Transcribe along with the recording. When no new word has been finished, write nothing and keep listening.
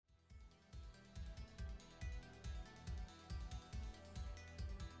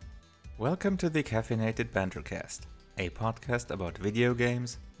Welcome to the Caffeinated Bantercast, a podcast about video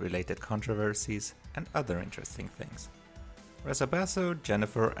games, related controversies, and other interesting things. Resabasso,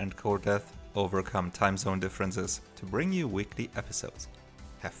 Jennifer, and Cordeth overcome time zone differences to bring you weekly episodes.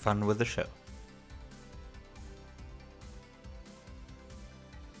 Have fun with the show.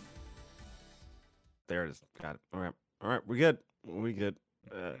 There it is. Got it. All right. We're good.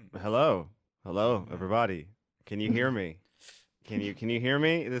 Hello, everybody. Can you hear me? Can you hear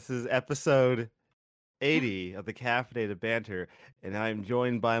me? This is episode 80 of the Caffeinated Banter, and I'm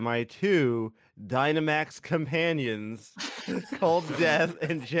joined by my two Dynamax companions, Cold Death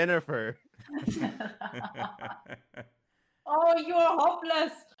and Jennifer. Oh, you are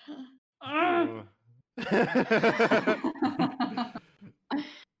hopeless. I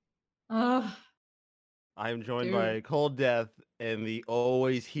am joined Dude. by Cold Death and the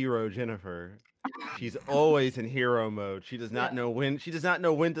always hero Jennifer. She's always in hero mode. She does not know when. She does not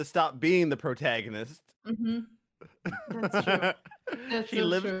know when to stop being the protagonist. That's true. That's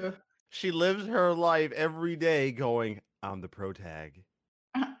true. She lives her life every day going, "I'm the protag."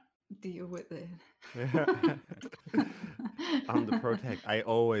 Deal with it. I'm the protag. I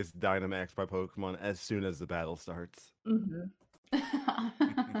always Dynamax my Pokemon as soon as the battle starts.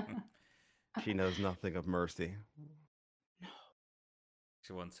 She knows nothing of mercy.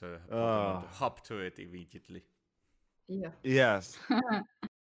 She wants her Pokemon to hop to it immediately. Yeah. Yes.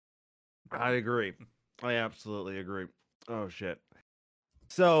 I agree. I absolutely agree. Oh shit.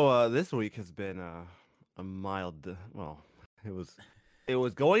 So this week has been a mild. Well, it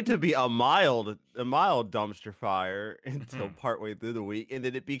was going to be a mild dumpster fire until partway through the week, and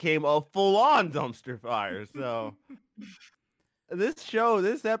then it became a full-on dumpster fire. So this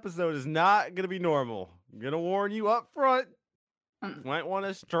episode is not gonna be normal. I'm gonna warn you up front. You might want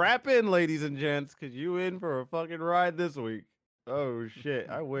to strap in, ladies and gents, because you in for a fucking ride this week. Oh shit!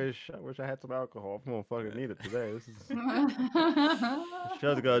 I wish I had some alcohol. I'm gonna fucking need it today. This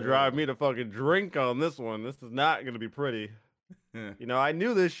show's gonna drive me to fucking drink on this one. This is not gonna be pretty. You know, I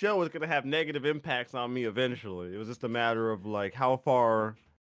knew this show was gonna have negative impacts on me eventually. It was just a matter of like how far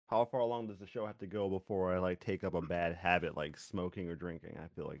along does the show have to go before I like take up a bad habit like smoking or drinking. I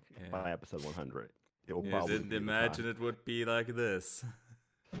feel like by episode 100. I didn't imagine it would be like this.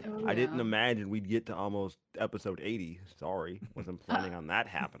 Oh, I didn't imagine we'd get to almost episode 80. Sorry, wasn't planning on that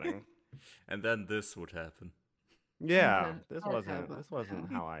happening. And then this would happen. Yeah, this wasn't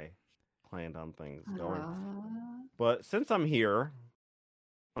how I planned on things going. But since I'm here,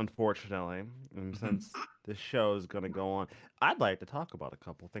 unfortunately, and since this show is gonna go on, I'd like to talk about a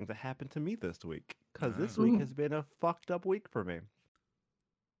couple things that happened to me this week, because this week has been a fucked up week for me.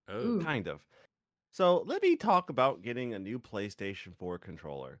 Oh, Kind of. So let me talk about getting a new PlayStation 4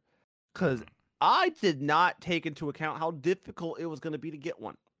 controller, because I did not take into account how difficult it was going to be to get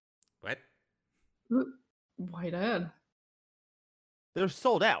one. what? Why that? They're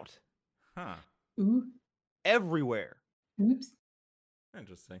sold out Huh. Ooh. everywhere. Oops.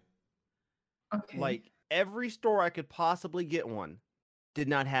 Interesting. Okay. Like every store I could possibly get one did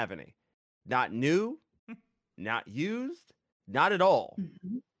not have any. Not new, not used, not at all.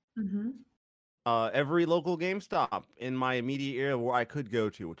 Every local GameStop in my immediate area where I could go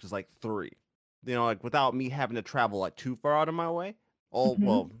to, which is like 3. You know, like without me having to travel like too far out of my way. Oh,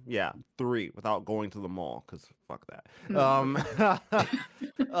 well, yeah, 3 without going to the mall, because fuck that.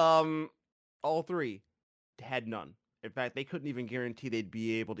 All 3 had none. In fact, they couldn't even guarantee they'd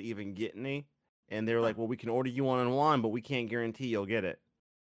be able to even get any. And they were like, well, we can order you one online, but we can't guarantee you'll get it.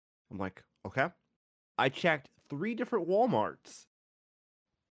 I'm like, okay. I checked 3 different Walmarts.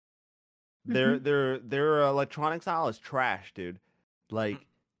 Their electronics aisle is trash, dude. Like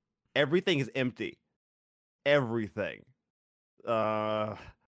everything is empty. Everything.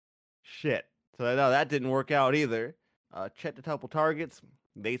 Shit. So I know that didn't work out either. Checked a couple Targets.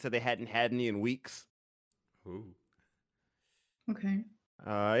 They said they hadn't had any in weeks. Ooh. Okay.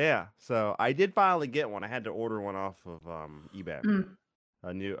 Yeah. So I did finally get one. I had to order one off of eBay.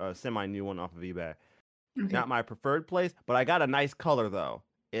 A semi-new one off of eBay. Okay. Not my preferred place, but I got a nice color though.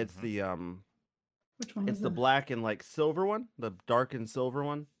 It's the Which one? it's the black and like silver one, the dark and silver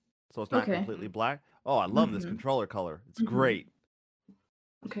one. So it's not completely black. Oh, I love this controller color. It's great.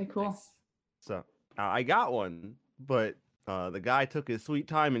 Okay, cool. Nice. So I got one, but the guy took his sweet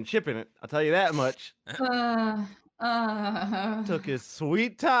time in shipping it. I'll tell you that much. Took his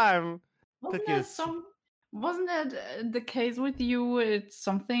sweet time. Wasn't that the case with you with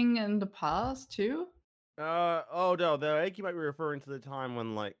something in the past too? Oh no, I think you might be referring to the time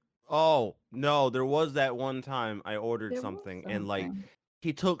when like, oh no, there was that one time I ordered something and like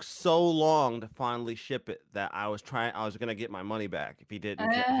he took so long to finally ship it that I was gonna get my money back if he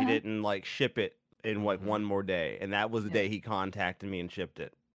didn't like ship it in like one more day, and that was the day he contacted me and shipped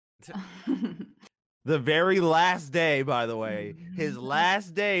it. The very last day, by the way, his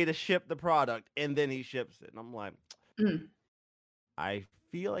last day to ship the product, and then he ships it, and I'm like, I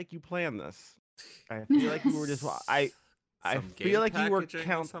feel like you planned this. I feel like you were just I feel like you were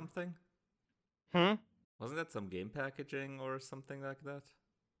counting something. Wasn't that some game packaging or something like that?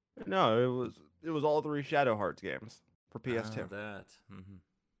 No, it was all 3 Shadow Hearts games for PS2. That.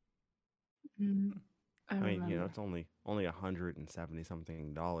 I mean, you know, it's only $170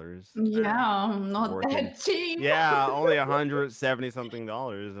 something. Yeah, not worth that it. cheap. Yeah, only $170 something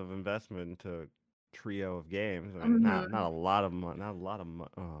of investment into a trio of games. I mean, not a lot of money. Not a lot of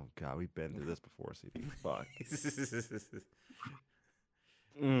money. Oh god, we've been through this before, CD. Fuck.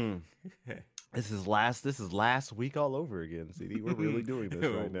 This is last week all over again, CD. We're really doing this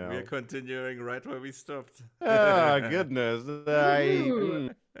right now. We're continuing right where we stopped. Oh goodness.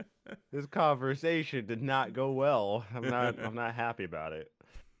 This conversation did not go well. I'm not happy about it.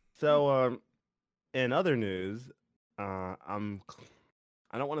 So in other news, I don't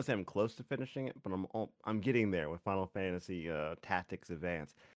want to say I'm close to finishing it, but I'm getting there with Final Fantasy Tactics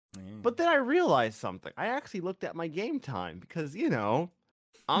Advance. But then I realized something. I actually looked at my game time because, you know,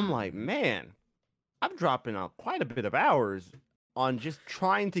 I'm like, man, I'm dropping out quite a bit of hours on just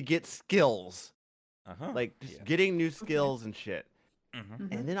trying to get skills. Like just getting new skills and shit.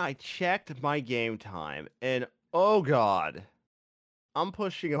 And then I checked my game time, and oh god, I'm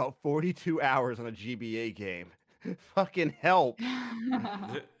pushing about 42 hours on a GBA game. Fucking help.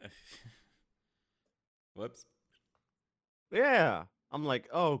 Whoops. Yeah. I'm like,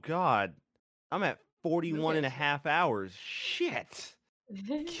 oh god, I'm at 41 and a half hours. Shit.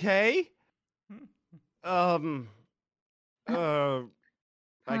 Okay. I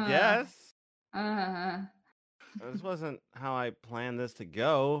guess. This wasn't how I planned this to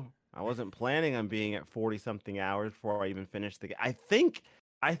go. I wasn't planning on being at 40 something hours before I even finished the game. I think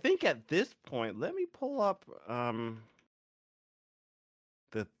at this point, let me pull up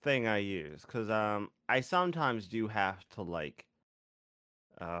the thing I use, because I sometimes do have to like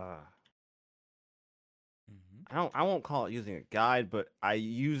I won't call it using a guide, but I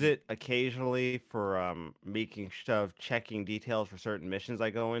use it occasionally for making stuff, checking details for certain missions I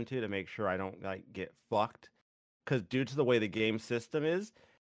go into to make sure I don't like get fucked. Because due to the way the game system is,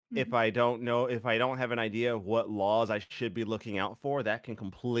 if I don't have an idea of what laws I should be looking out for, that can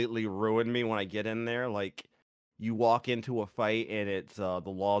completely ruin me when I get in there. Like, you walk into a fight and it's the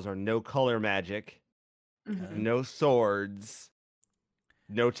laws are no color magic, no swords,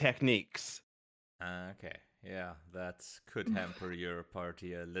 no techniques. Okay, yeah, that could hamper your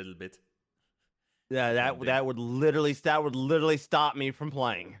party a little bit. Yeah, that would literally stop me from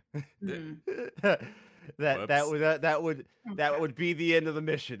playing. That would be the end of the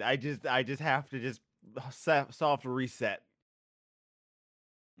mission. I just have to just soft reset.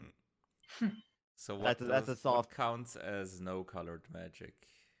 So what counts as no colored magic?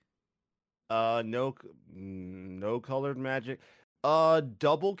 No colored magic.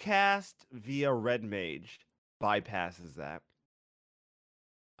 Double cast via red mage bypasses that.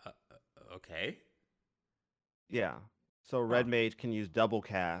 Okay. Yeah. So red mage can use double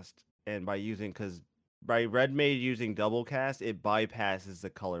cast, and by red mage using double cast, it bypasses the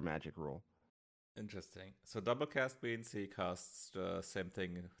color magic rule. Interesting. So double cast means he casts the same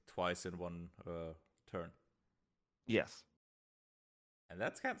thing twice in one turn. Yes. And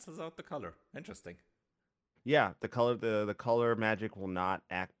that cancels out the color. Interesting. Yeah, the color magic will not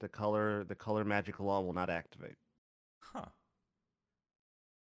act. The color magic law will not activate. Huh.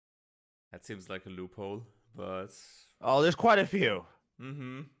 That seems like a loophole, but there's quite a few.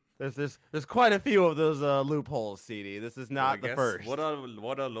 There's quite a few of those loopholes, CD. This is not the first. What are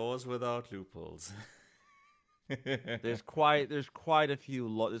laws without loopholes? There's quite a few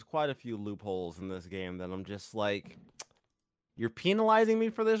loopholes in this game that I'm just like, you're penalizing me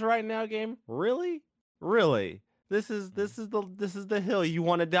for this right now, game? Really? This is the hill you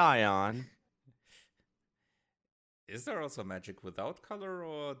want to die on. Is there also magic without color,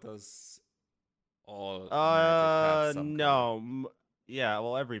 or does all magic have some no. color? Yeah,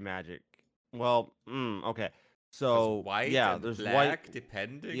 well, every magic. Well, okay. So white and there's black white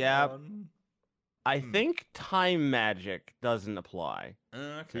depending on. I think time magic doesn't apply.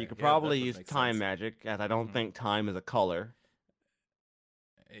 Okay. So you could probably use time magic, as I don't think time is a color.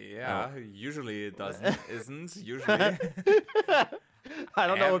 Yeah, usually it isn't usually. I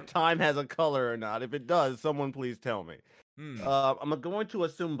don't know if time has a color or not. If it does, someone please tell me. I'm going to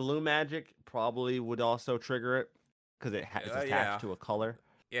assume blue magic probably would also trigger it, because it's attached Yeah. to a color.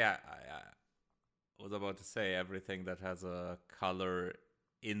 Yeah, I was about to say everything that has a color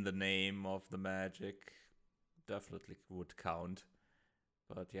in the name of the magic definitely would count.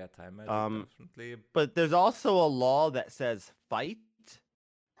 But yeah, time magic definitely. But there's also a law that says fight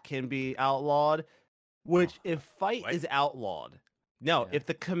can be outlawed, which if fight what? is outlawed, no, Yeah. if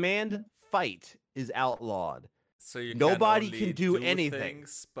the command fight is outlawed, So you nobody can, can only do anything.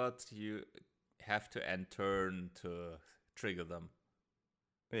 things, but you have to end turn to trigger them.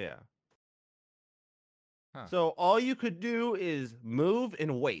 Yeah. Huh. So all you could do is move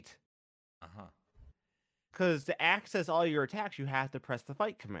and wait. Uh-huh. Because to access all your attacks, you have to press the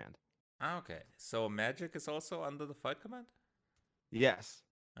fight command. Okay. So magic is also under the fight command? Yes.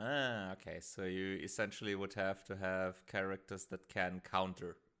 Okay. So you essentially would have to have characters that can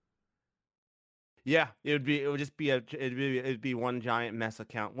counter. Yeah, it'd be one giant mess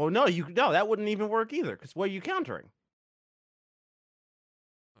account. Well, no, that wouldn't even work either. Because what are you countering?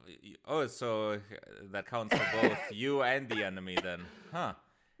 Oh, so that counts for both you and the enemy then. Huh.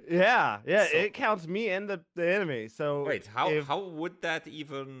 Yeah, So- it counts me and the enemy. So Wait, how would that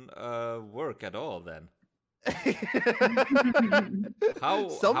even work at all then? How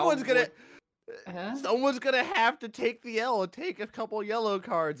someone's gonna Huh? someone's gonna have to take the L and take a couple yellow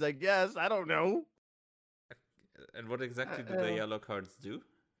cards, I guess. I don't know. And what exactly do the yellow cards do?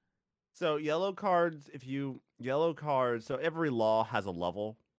 So yellow cards, so every law has a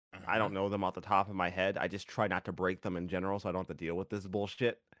level. I don't know them off the top of my head. I just try not to break them in general, so I don't have to deal with this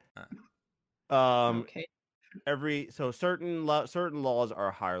bullshit. Okay. Certain laws are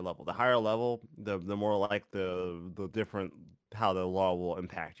a higher level. The higher level, the more like the different how the law will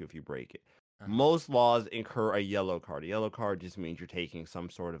impact you if you break it. Most laws incur a yellow card. A yellow card just means you're taking some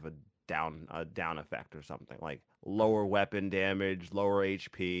sort of a down effect or something, like lower weapon damage, lower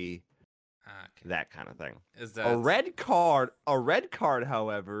HP, Okay. that kind of thing. Is that A red card,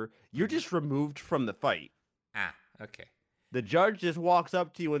 however, you're just removed from the fight. Okay. The judge just walks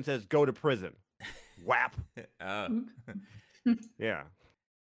up to you and says, "Go to prison." Whap. Oh. Yeah.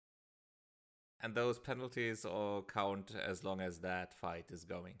 And those penalties all count as long as that fight is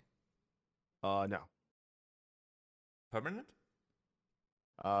going. No. Permanent?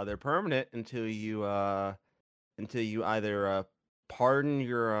 They're permanent until you either pardon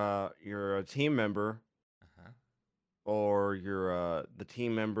your team member, or the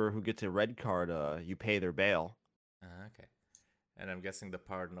team member who gets a red card. You pay their bail. Okay. And I'm guessing the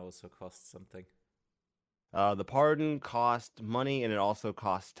pardon also costs something. The pardon costs money and it also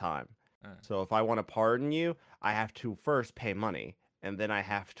costs time. So if I want to pardon you, I have to first pay money and then I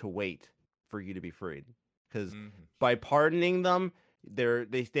have to wait for you to be freed. Because by pardoning them,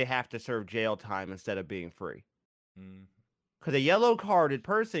 they have to serve jail time instead of being free. Because a yellow carded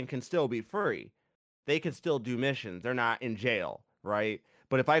person can still be free. They can still do missions. They're not in jail, right?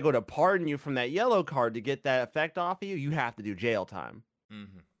 But if I go to pardon you from that yellow card to get that effect off of you, you have to do jail time.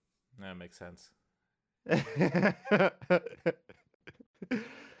 That makes sense.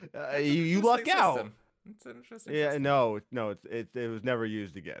 You luck out. System. It's an interesting Yeah, system. no, it was never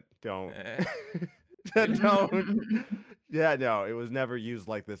used again. Don't. Don't. Yeah, no, it was never used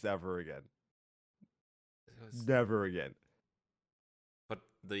like this ever again. It was- Never again. But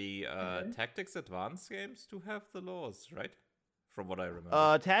the Okay. Tactics Advance games do have the laws, right? From what I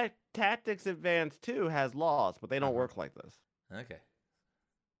remember. Tactics Advance 2 has laws, but they don't work like this. Okay.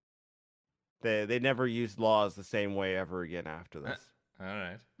 They never used laws the same way ever again after this. All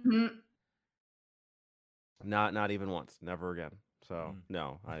right. Mhm. Not even once. Never again. So Mm.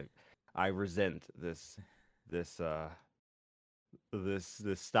 no, I resent this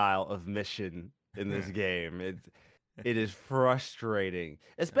style of mission in this game. It is frustrating,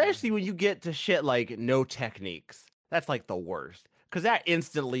 especially when you get to shit like no techniques. That's like the worst, because that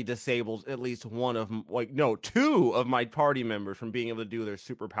instantly disables at least two of my party members from being able to do their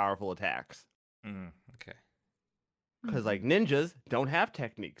super powerful attacks. Okay. Because like ninjas don't have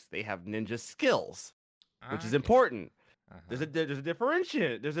techniques; they have ninja skills, which is Okay. important. Uh-huh. There's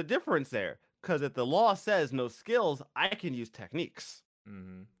a difference there. Because if the law says no skills, I can use techniques.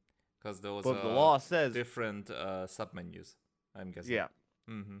 Because those But are the law says different submenus, I'm guessing. yeah,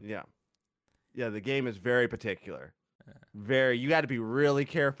 Mm-hmm. yeah. The game is very particular. You got to be really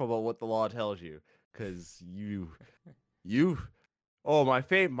careful about what the law tells you, because my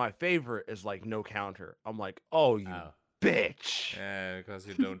favorite is like no counter. I'm like, oh, you bitch. Yeah, because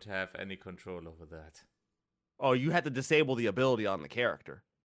you don't have any control over that. Oh, you have to disable the ability on the character.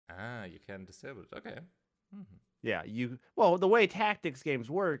 You can disable it. Okay. Yeah, the way tactics games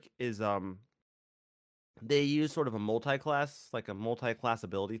work is they use sort of a multi-class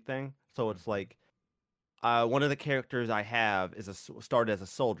ability thing. So it's like one of the characters I have started as a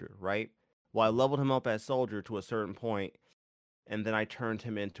soldier, right? Well, I leveled him up as soldier to a certain point, and then I turned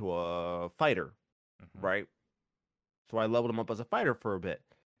him into a fighter, Mhm. right? So I leveled him up as a fighter for a bit,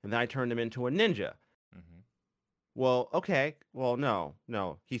 and then I turned him into a ninja. Mhm. Well, okay. Well, no,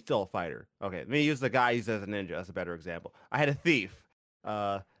 he's still a fighter. Okay, let me use the guy who's as a ninja as a better example. I had a thief.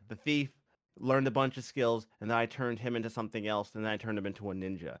 The thief learned a bunch of skills, and then I turned him into something else, and then I turned him into a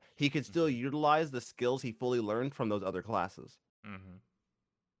ninja. He could still utilize the skills he fully learned from those other classes Mhm.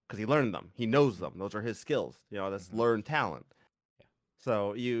 because he learned them. He knows them. Those are his skills. That's Mhm. learned talent. Yeah.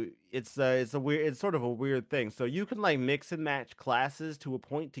 So it's sort of a weird thing. So you can like mix and match classes to a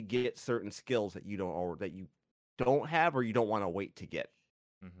point to get certain skills that you don't have or you don't want to wait to get.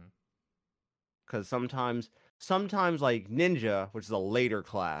 Mhm. Because sometimes like ninja, which is a later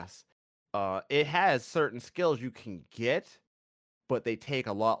class, it has certain skills you can get, but they take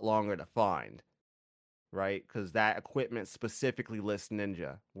a lot longer to find, right? Because that equipment specifically lists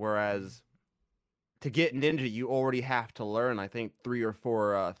ninja, whereas to get ninja you already have to learn I think 3 or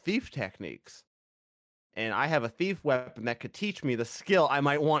 4 thief techniques, and I have a thief weapon that could teach me the skill I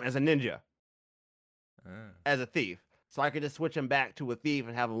might want as a ninja Ah. as a thief, so I could just switch him back to a thief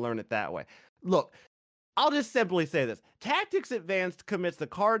and have him learn it that way. Look, I'll just simply say this. Tactics Advanced commits the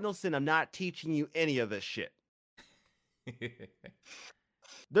cardinal sin of not teaching you any of this shit.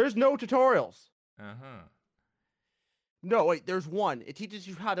 There's no tutorials. Uh-huh. No, wait, there's one. It teaches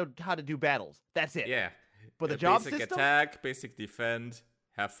you how to do battles. That's it. Yeah. But the job basic system? attack, basic defend,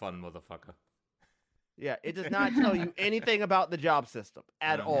 have fun, motherfucker. Yeah, it does not tell you anything about the job system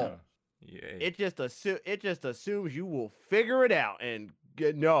at Uh-huh. all. Yay. It just assumes you will figure it out. And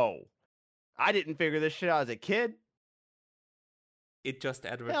no, I didn't figure this shit out as a kid. It just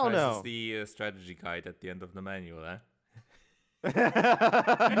Hell advertises no. the strategy guide at the end of the manual, eh?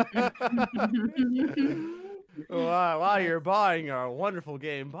 While you're buying our wonderful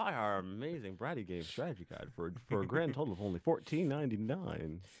game, buy our amazing Bratty Game strategy guide for a grand total of only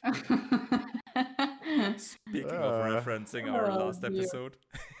 $14.99. Speaking of referencing our Oh, last dear. episode.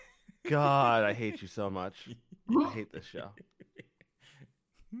 God, I hate you so much. I hate this show.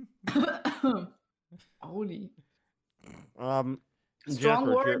 Holy. Strong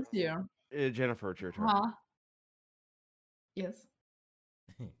Strong words here. Jennifer, it's your turn. Huh? Yes.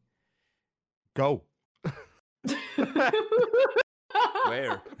 Go.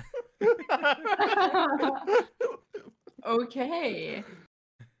 Where? Okay.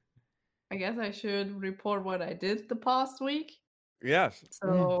 I guess I should report what I did the past week. Yes.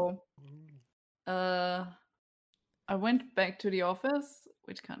 So, I went back to the office,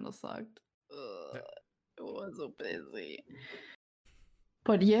 which kind of sucked. It was so busy.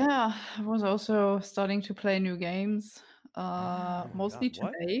 But yeah, I was also starting to play new games. Mostly God,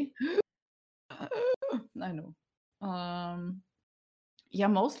 what? today. I know. Yeah,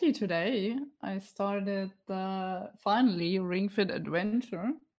 mostly today. I started finally Ring Fit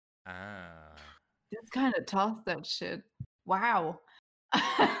Adventure. Ah. It's kind of tough, that shit. Wow.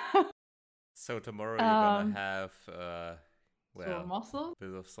 So tomorrow you're gonna Um, have Sore well, muscle?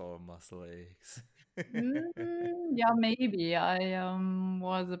 bit of sore muscle aches. Yeah, maybe. I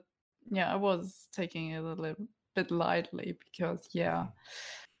was taking it a little bit lightly because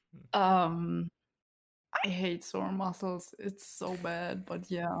I hate sore muscles. It's so bad,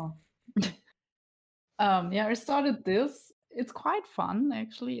 but yeah. I started this. It's quite fun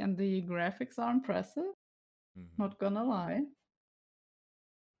actually, and the graphics are impressive. Not gonna lie.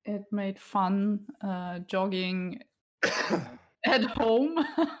 It made fun jogging at home.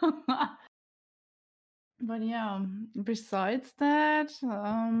 But yeah, besides that,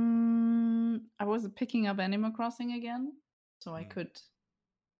 I was picking up Animal Crossing again, so I could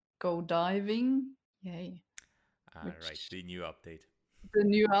go diving. Yay. Right, the new update. The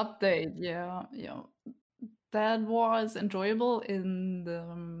new update, yeah. That was enjoyable in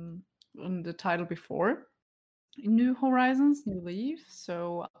the title before. New Horizons, New Leaf.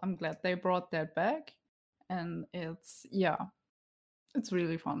 So I'm glad they brought that back. And it's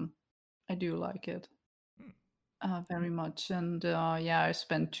really fun. I do like it. Very much. And I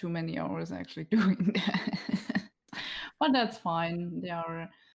spent too many hours actually doing that. But that's fine. There are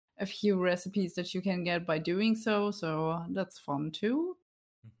a few recipes that you can get by doing so that's fun too.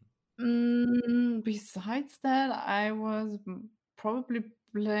 Besides that, I was probably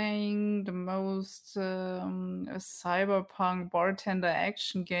playing the most cyberpunk bartender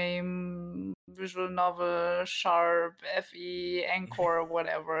action game, visual novel, Sharp, FE, Encore,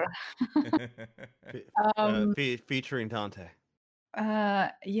 whatever. Featuring Dante.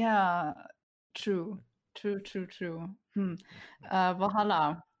 Yeah, true.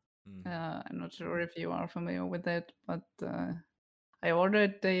 Valhalla. I'm not sure if you are familiar with it, but I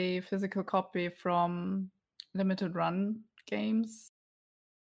ordered the physical copy from Limited Run Games.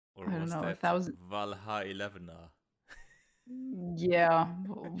 Or I don't was know, that 1,000. Valha 11er? Yeah,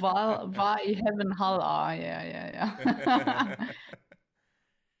 Var i Heaven Halla. Yeah.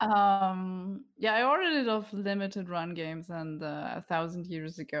 Yeah, I ordered it off Limited Run Games and 1,000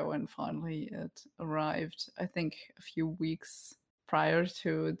 years ago, and finally it arrived. I think a few weeks prior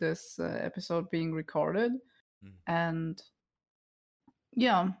to this episode being recorded, and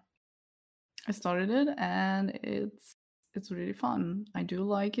yeah, I started it, and it's really fun. I do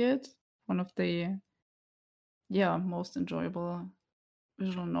like it. One of the most enjoyable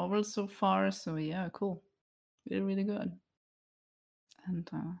visual novels so far. So yeah, cool, really good, and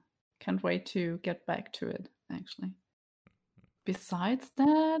can't wait to get back to it. Actually, besides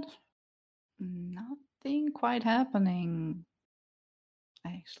that, nothing quite happening.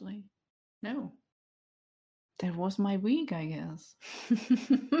 Actually, no. That was my week, I guess.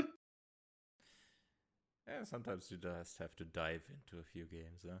 Yeah, sometimes you just have to dive into a few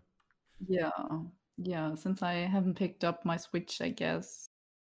games, huh? Yeah. Since I haven't picked up my Switch, I guess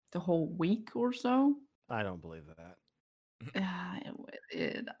the whole week or so. I don't believe that. Yeah,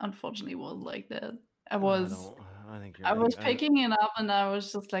 it unfortunately was like that. I I don't. I think you're. I was picking it up, and I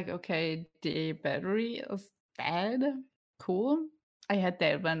was just like, okay, the battery is dead. Cool. I had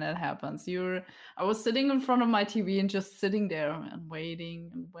that when that happens. I was sitting in front of my TV and just sitting there and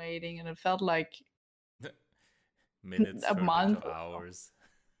waiting, and it felt like Minutes a turned month. into hours.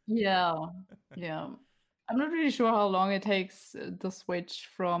 Yeah. I'm not really sure how long it takes the switch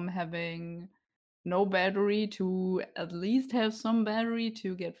from having no battery to at least have some battery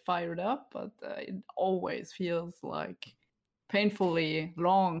to get fired up, but it always feels like painfully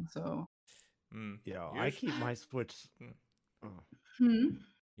long. So Yeah, I keep my Switch.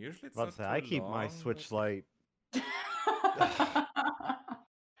 Usually it's Let's not say too I keep long. my Switch Lite.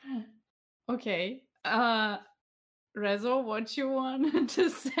 Okay. Rezo, what you wanted to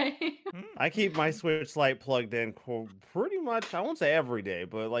say? I keep my Switch Lite plugged in pretty much. I won't say every day,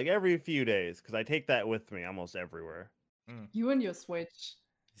 but like every few days, because I take that with me almost everywhere. You and your Switch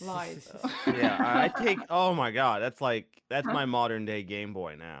Lite. Yeah, I take. Oh my god, that's my modern day Game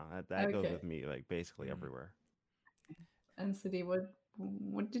Boy now. That goes Okay. with me like basically everywhere. And City,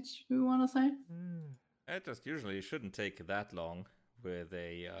 what did you want to say? It just usually shouldn't take that long with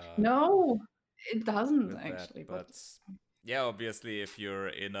a No, it doesn't with actually. that, but yeah, obviously if you're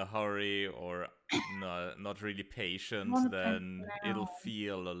in a hurry or not really patient, then it'll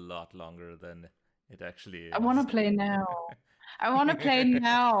feel a lot longer than it actually is. I want to play now. I want to play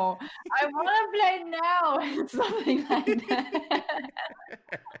now. I want to play now. Something like that.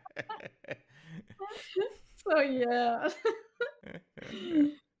 So yeah.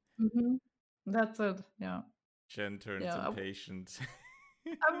 That's it. Yeah. Jen turns impatient.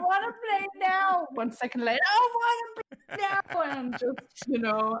 I want to play now. 1 second later, I want to play now, and just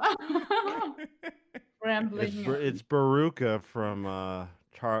rambling. It's Baruka from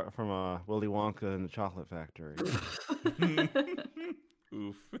Willy Wonka and the Chocolate Factory.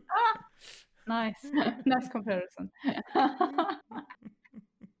 Oof. Nice comparison.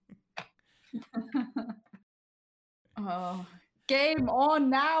 Game on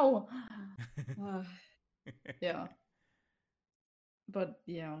now. Yeah. But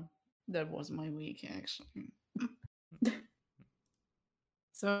yeah, that was my week actually.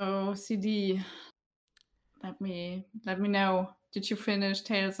 So CD, let me know. Did you finish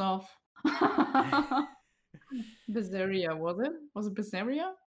Tales of Berseria? Was it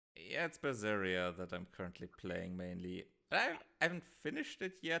Berseria? Yeah, it's Berseria that I'm currently playing mainly. I haven't finished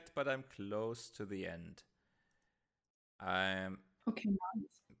it yet, but I'm close to the end. I'm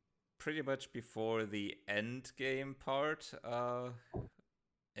pretty much before the end game part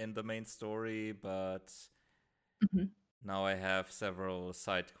in the main story, but now I have several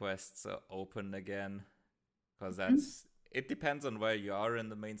side quests open again, because it depends on where you are in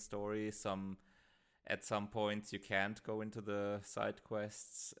the main story. At some points you can't go into the side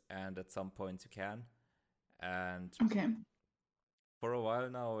quests, and at some points you can. And for a while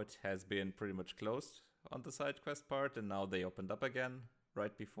now it has been pretty much closed on the side quest part, and now they opened up again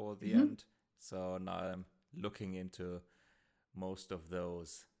right before the end. So now I'm looking into most of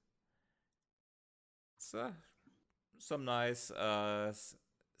those. So some nice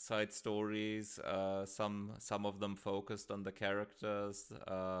side stories. Some of them focused on the characters.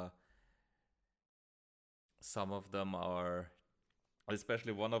 Some of them are,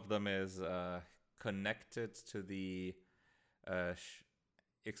 especially one of them is connected to the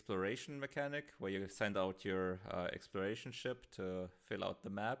exploration mechanic where you send out your exploration ship to fill out the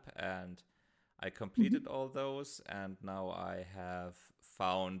map, and I completed all those, and now I have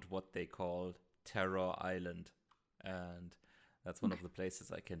found what they call Terror Island, and that's one of the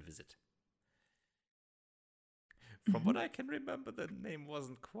places I can visit. From what I can remember, the name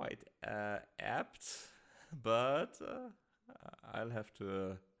wasn't quite apt, but I'll have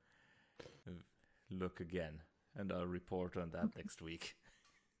to look again, and I'll report on that next week.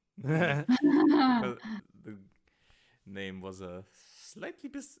 But the name was a slightly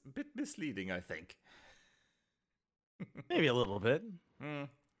bit misleading, I think. Maybe a little bit. And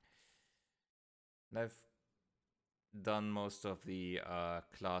I've done most of the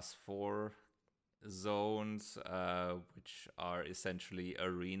class 4 zones, which are essentially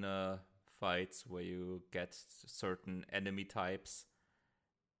arena fights where you get certain enemy types,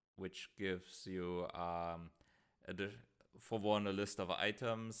 which gives you for one a list of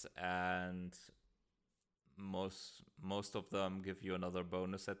items, and most of them give you another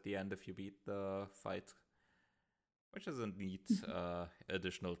bonus at the end if you beat the fight, which is a neat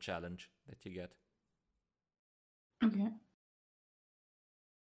additional challenge that you get. Okay.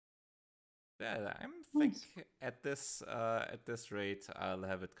 Yeah, I think at this rate, I'll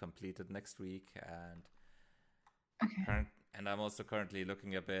have it completed next week, and I'm also currently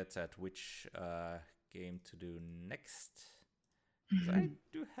looking a bit at which game to do next, because I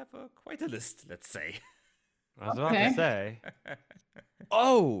do have quite a list. Let's say. I was about to say.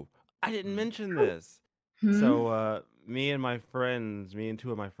 Oh, I didn't mention this. So, me and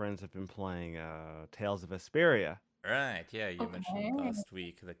two of my friends have been playing Tales of Vesperia. Right, yeah, you mentioned last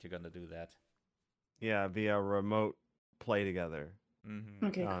week that you're gonna do that. Yeah, via remote play together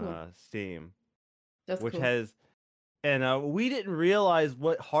Okay, on cool. Steam. That's which cool. has, and we didn't realize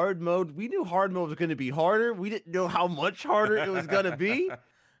what hard mode. We knew hard mode was going to be harder. We didn't know how much harder it was going to be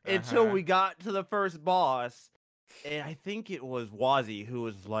until we got to the first boss. And I think it was Wazzy who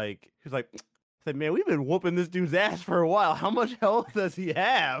was like, said, "Man, we've been whooping this dude's ass for a while. How much health does he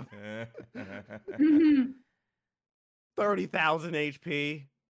have?" 30,000 HP.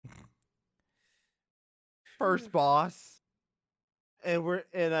 First boss. And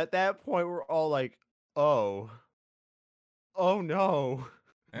at that point we're all like, oh no.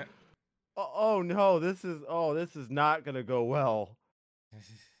 Oh no, this is not gonna go well.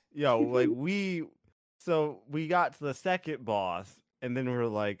 Like we got to the second boss, and then we're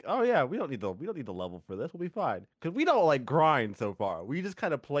like, oh yeah, we don't need the level for this. We'll be fine. Because we don't like grind so far. We just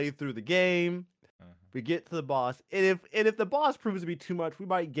kind of play through the game. We get to the boss, and if the boss proves to be too much, we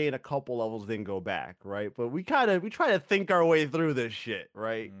might gain a couple levels, then go back, right? But we try to think our way through this shit,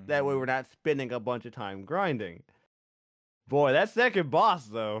 right? That way we're not spending a bunch of time grinding. Boy, that second boss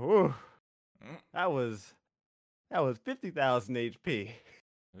though, that was 50,000 HP.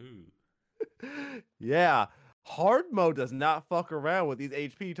 Yeah, hard mode does not fuck around with these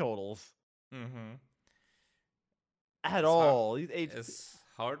HP totals at all. These HP. Is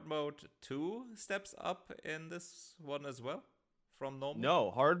hard mode 2 steps up in this one as well from normal? No,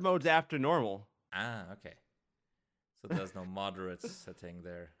 hard mode's after normal. Okay. So there's no moderate setting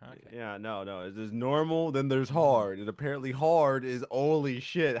there. Okay. Yeah, no. There's normal, then there's hard, and apparently hard is holy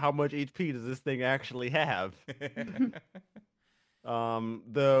shit. How much HP does this thing actually have?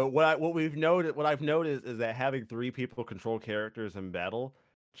 What I've noticed is that having 3 people control characters in battle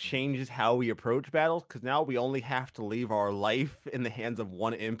changes how we approach battles, because now we only have to leave our life in the hands of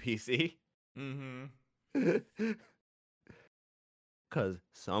one NPC. Because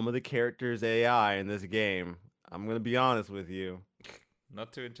some of the characters' AI in this game, I'm gonna be honest with you,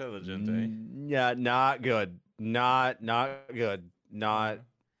 not too intelligent, eh? Yeah, not good. Not good. Not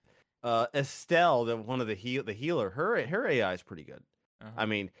Estelle, one of the healer, her AI is pretty good. I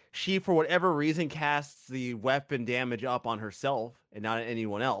mean, she, for whatever reason, casts the weapon damage up on herself and not on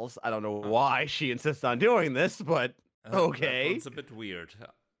anyone else. I don't know why she insists on doing this, but okay. It's a bit weird.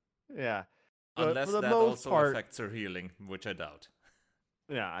 Yeah. Unless for the that most also part, affects her healing, which I doubt.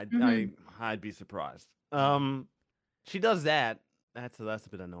 Yeah, I'd be surprised. She does that. That's a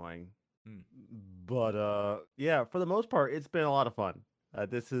bit annoying. But yeah, for the most part, it's been a lot of fun.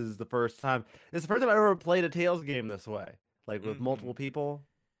 This is the first time I've ever played a Tales game this way, like with multiple people.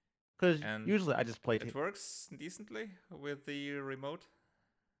 Because usually I just play. It works decently with the remote.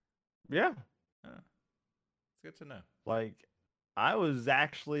 Yeah, it's good to know. Like, my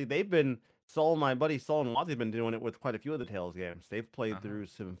buddy Sol and Wazzy have been doing it with quite a few of the Tales games. They've played through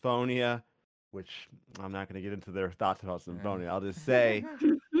Symphonia, which I'm not going to get into their thoughts about Symphonia. I'll just say,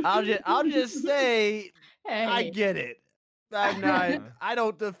 hey. I get it. I'm not. I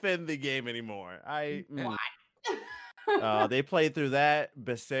don't defend the game anymore. What? They played through that,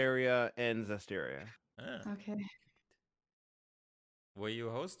 Berseria, and Zestiria. Ah. Okay. Were you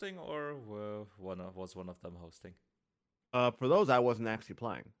hosting, or was one of them hosting? For those, I wasn't actually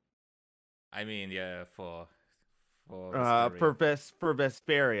playing. I mean, yeah, for For Vesperia. for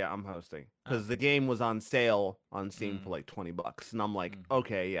Vesperia, I'm hosting because the game was on sale on Steam Mm. for like $20, and I'm like, Mhm.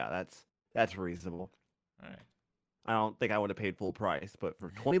 okay, yeah, that's reasonable. All right. I don't think I would have paid full price, but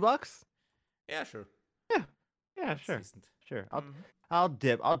for $20, Yeah, sure. yeah, That's sure, decent. sure. Mhm. I'll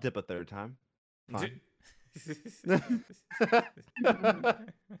dip a third time. Fine.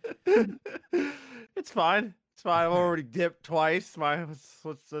 It's fine. It's fine. I've already dipped twice.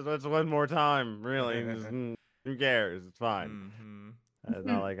 What's one more time? Really? Who cares? It's fine. Mhm. It's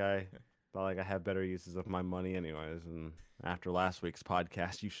not like I have better uses of my money, anyways. And after last week's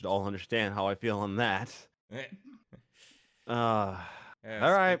podcast, you should all understand how I feel on that. Yeah,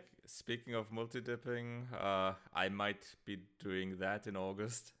 All right. Speaking of multi-dipping, I might be doing that in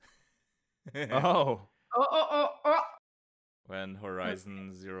August. Oh. Oh. When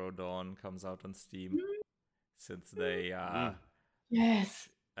Horizon Zero Dawn comes out on Steam, since they Yes.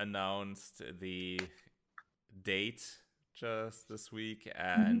 announced the date just this week,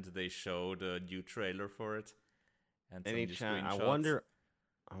 and they showed a new trailer for it and some new screenshots.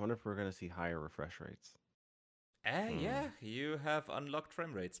 I wonder if we're gonna see higher refresh rates. Yeah, you have unlocked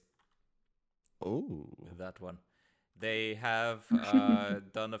frame rates. Oh, With that one. They have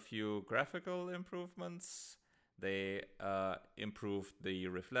done a few graphical improvements. They improved the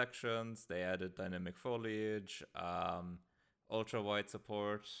reflections. They added dynamic foliage, ultra wide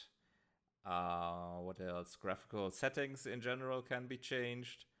support. What else? Graphical settings in general can be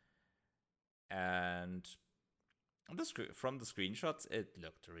changed. And from the screenshots, it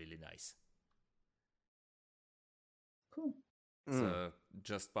looked really nice. Cool. So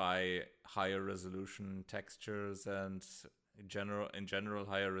just by higher resolution textures and in general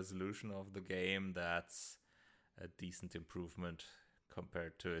higher resolution of the game, that's a decent improvement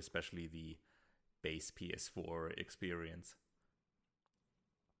compared to especially the base PS4 experience.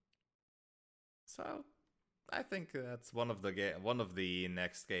 So I think that's one of the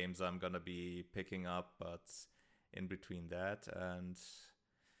next games I'm gonna be picking up, but in between that and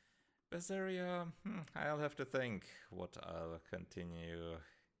Berseria, I'll have to think what I'll continue.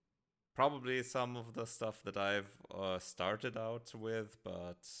 Probably some of the stuff that I've started out with,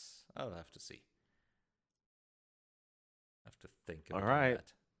 but I'll have to see. Have to think about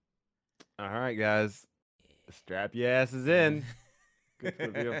that. All right, guys, strap your asses in.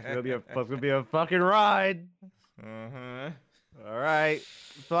 It's gonna be a fucking ride. All right,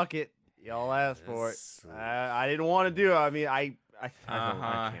 fuck it. Y'all asked for it. I didn't want to do it. I mean, I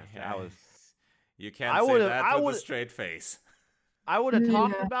can't say. You can't say that with a straight face. I would have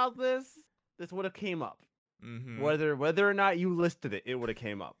talked about this. This would have came up. Mm-hmm. Whether or not you listed it, it would have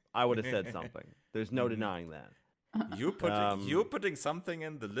came up. I would have said something. There's no denying that. You putting something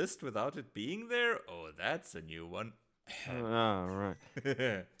in the list without it being there? Oh, that's a new one. All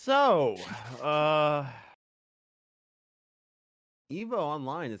right. So, EVO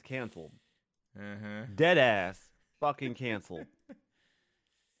Online is canceled. Dead ass. Fucking canceled.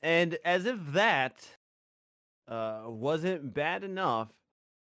 And as if that wasn't bad enough,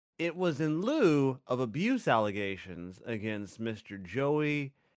 it was in lieu of abuse allegations against Mr.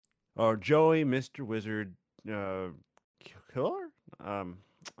 Joey, Mr. Wizard Killer? I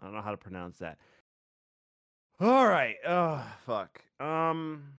don't know how to pronounce that. All right. Oh, fuck.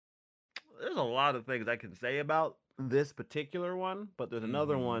 There's a lot of things I can say about this particular one, but there's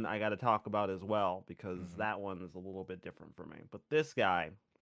another one I got to talk about as well because that one is a little bit different for me. But this guy,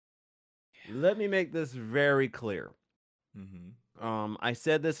 let me make this very clear. I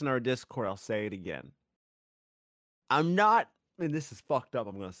said this in our Discord. I'll say it again. I'm not, and this is fucked up.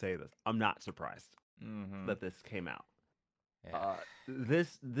 I'm going to say this. I'm not surprised that this came out. Yeah.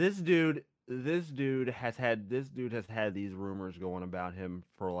 This dude has had these rumors going about him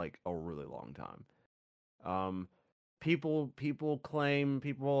for like a really long time. People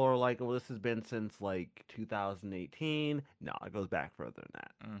are like, well, this has been since like 2018. No, it goes back further than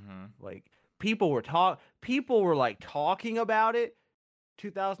that. Like people were like talking about it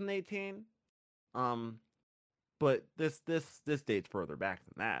 2018. But this dates further back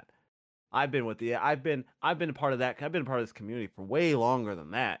than that. I've been a part of that. I've been a part of this community for way longer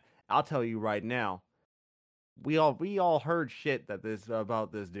than that. I'll tell you right now. We all heard shit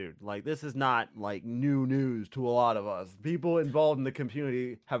about this dude. Like this is not like new news to a lot of us. People involved in the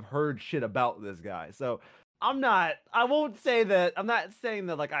community have heard shit about this guy. So I'm not saying that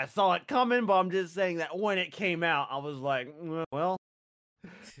like I saw it coming, but I'm just saying that when it came out, I was like, well.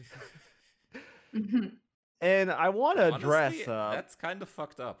 And I want to address. Honestly, that's kind of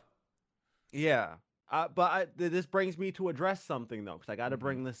fucked up. Yeah. This brings me to address something, though, because I got to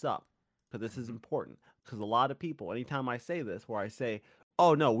bring this up, because this is important. Because a lot of people, anytime I say this, where I say,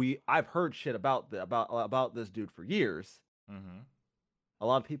 "Oh no, I've heard shit about this dude for years," a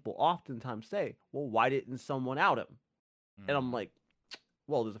lot of people oftentimes say, "Well, why didn't someone out him?" And I'm like,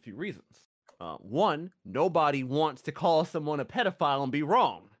 "Well, there's a few reasons. One, nobody wants to call someone a pedophile and be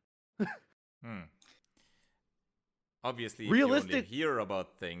wrong." Obviously, if you only hear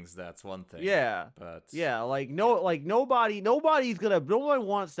about things, that's one thing. Yeah, but yeah, nobody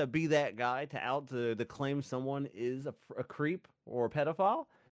wants to be that guy to claim someone is a creep or a pedophile,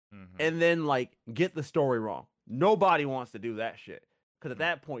 and then get the story wrong. Nobody wants to do that shit, because at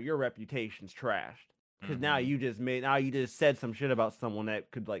that point your reputation's trashed. Because now you just said some shit about someone that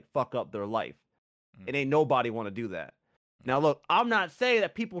could fuck up their life, and ain't nobody want to do that. Now look, I'm not saying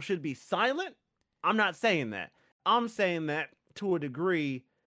that people should be silent. I'm not saying that. I'm saying that to a degree,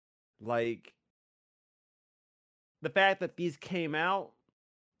 the fact that these came out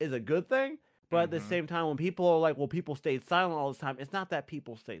is a good thing, but at the same time, when people are like, well, people stayed silent all this time, it's not that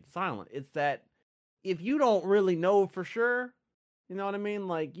people stayed silent. It's that if you don't really know for sure, you know what I mean?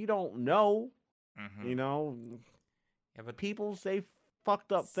 You don't know, you know? Yeah, but people say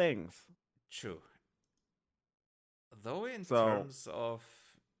fucked up things. True. Though in terms of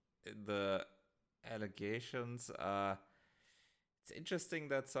the allegations, it's interesting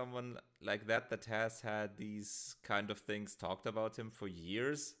that someone like that has had these kind of things talked about him for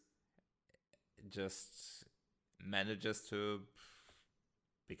years just manages to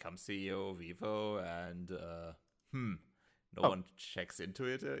become CEO of Evo, and no one checks into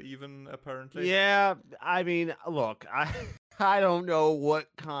it even, apparently. Yeah, I mean, look, I don't know what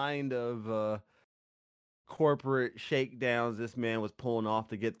kind of corporate shakedowns this man was pulling off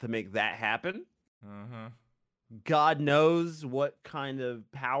to make that happen. God knows what kind of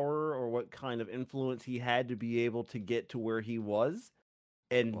power or what kind of influence he had to be able to get to where he was,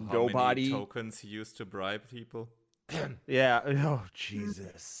 and how many tokens he used to bribe people. Yeah. Oh,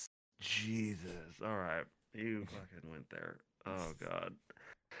 Jesus. All right, you fucking went there. Oh God.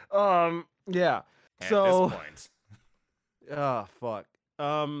 Yeah. At this point. Oh fuck.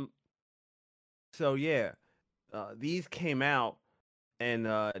 So yeah, these came out, and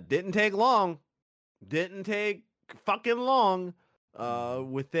didn't take long. Didn't take fucking long.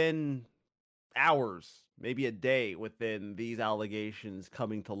 Within hours, maybe a day, within these allegations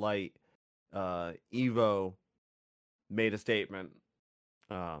coming to light, Evo made a statement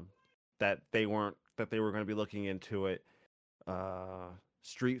that they were going to be looking into it. Capcom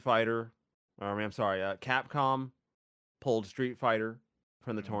pulled Street Fighter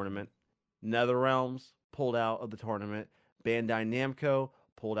from the tournament. NetherRealms pulled out of the tournament. Bandai Namco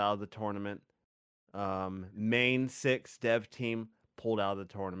pulled out of the tournament. Main 6 dev team pulled out of the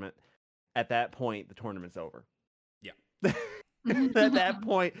tournament. At that point, the tournament's over. Yeah. At that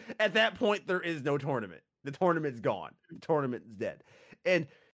point, there is no tournament. The tournament's gone. The tournament's dead. And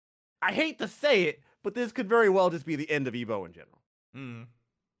I hate to say it, but this could very well just be the end of Evo in general. And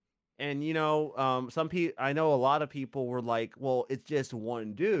I know a lot of people were like, "Well, it's just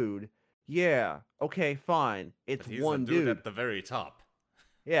one dude." Yeah. Okay. Fine. It's one dude at the very top.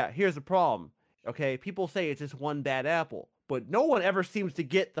 Yeah. Here's the problem. Okay. People say it's just one bad apple, but no one ever seems to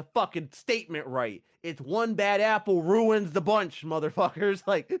get the fucking statement right. It's one bad apple ruins the bunch, motherfuckers.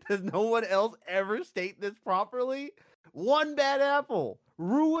 Does no one else ever state this properly? One bad apple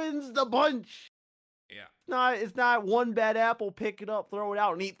ruins the bunch. Yeah. It's not one bad apple, pick it up, throw it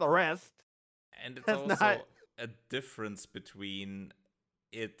out, and eat the rest. And it's also a difference between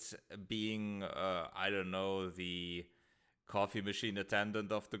it being, the coffee machine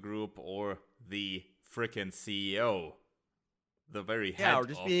attendant of the group or the frickin' CEO. The very head of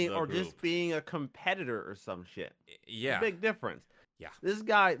the group. Just being a competitor or some shit. Yeah. It's a big difference. Yeah. This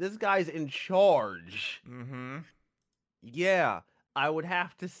guy's in charge. Yeah. I would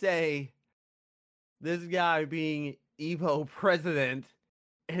have to say this guy being Evo president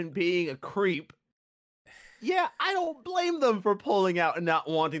and being a creep. Yeah, I don't blame them for pulling out and not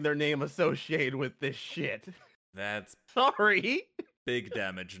wanting their name associated with this shit. That's sorry. Big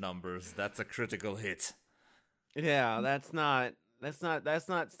damage numbers. That's a critical hit. Yeah, that's not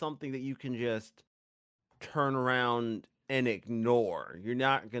something that you can just turn around and ignore. You're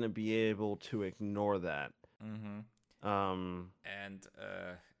not going to be able to ignore that. And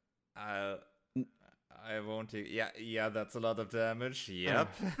I won't. Yeah, that's a lot of damage. Yep,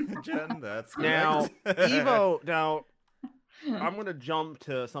 Jen, that's correct. Now, Evo. Now, I'm gonna jump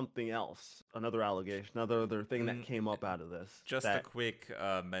to something else, another allegation, another thing that came up out of this. Just a quick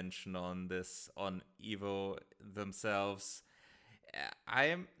mention on this, on Evo themselves. I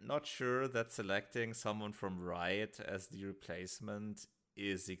am not sure that selecting someone from Riot as the replacement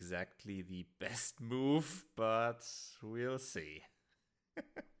is exactly the best move, but we'll see.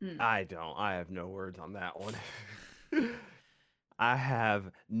 I have no words on that one. I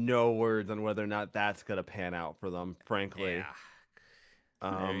have no words on whether or not that's gonna pan out for them, frankly. Yeah.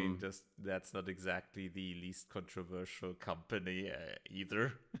 I mean, that's not exactly the least controversial company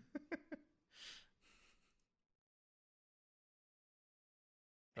either.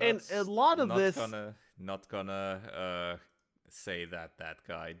 And a lot of this, not gonna say that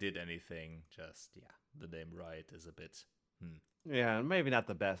guy did anything. Just the name Riot is a bit. Yeah, maybe not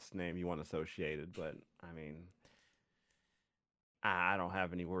the best name you want associated, but I mean, I don't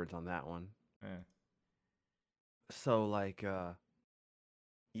have any words on that one. Yeah. So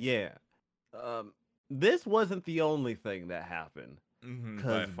this wasn't the only thing that happened.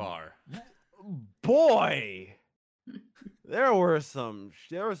 By far. Boy, there was some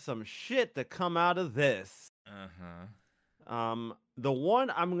shit to come out of this. The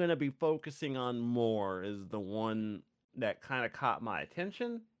one I'm gonna be focusing on more is the one that kind of caught my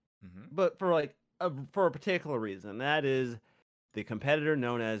attention, but for a particular reason. That is the competitor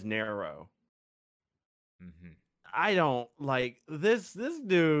known as Nero. I don't like this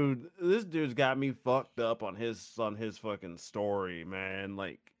dude. This dude's got me fucked up on his fucking story, man.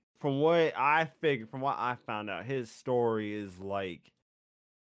 Like, from what I found out, his story is like,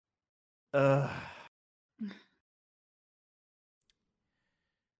 all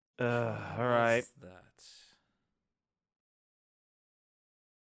right.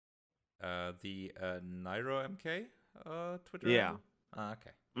 The Nairo MK Twitter. Yeah. Okay.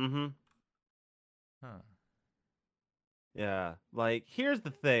 Huh. Yeah. Like, here's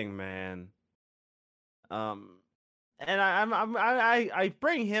the thing, man. And I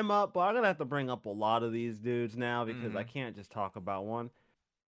bring him up, but I'm gonna have to bring up a lot of these dudes now because I can't just talk about one.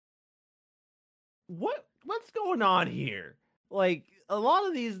 What's going on here? Like, a lot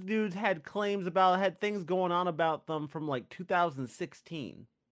of these dudes had things going on about them from like 2016.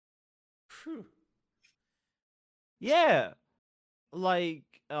 Whew. Yeah. Like,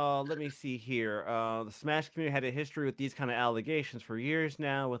 let me see here. The Smash community had a history with these kind of allegations for years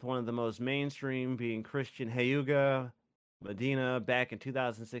now, with one of the most mainstream being Christian Hyuga Medina back in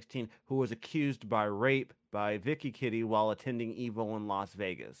 2016, who was accused by rape by Vicky Kitty while attending EVO in Las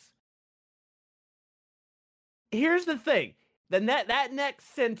Vegas. Here's the thing. Then that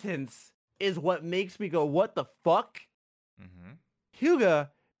next sentence is what makes me go, what the fuck? Hyuga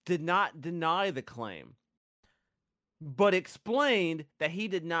did not deny the claim, but explained that he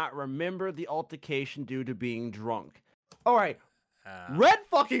did not remember the altercation due to being drunk. All right. Red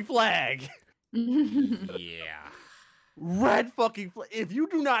fucking flag. Yeah. Red fucking flag. If you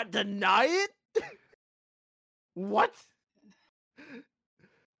do not deny it, what?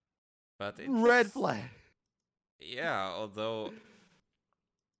 But red flag. Yeah, although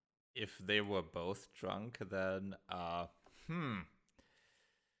if they were both drunk, then I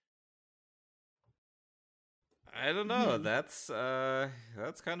don't know. That's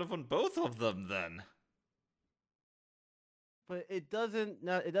kind of on both of them then. But it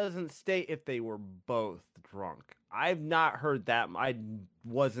doesn't state if they were both drunk. I've not heard that. I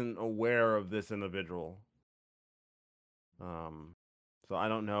wasn't aware of this individual. So I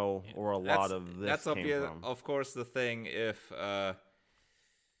don't know where a lot of this that's came obvious, from. Of course, the thing if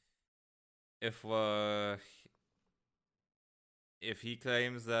he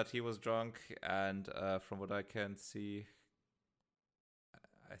claims that he was drunk, and from what I can see,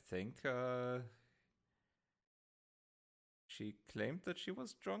 I think she claimed that she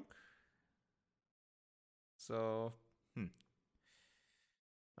was drunk. So,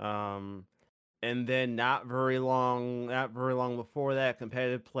 And then not very long before that,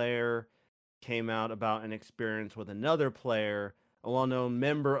 competitive player came out about an experience with another player, a well-known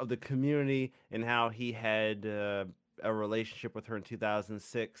member of the community, and how he had a relationship with her in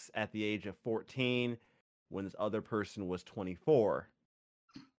 2006 at the age of 14 when this other person was 24.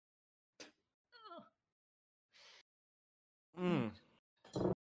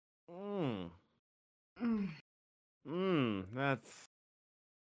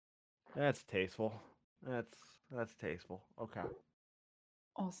 That's tasteful. That's tasteful. Okay.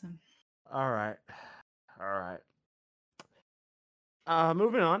 Awesome. All right.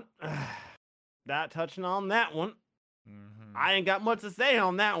 Moving on. Not touching on that one. I ain't got much to say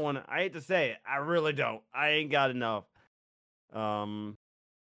on that one. I hate to say it. I really don't. I ain't got enough.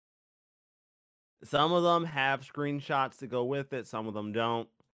 Some of them have screenshots to go with it, some of them don't.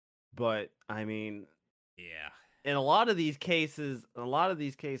 But I mean, Yeah. in a lot of these cases,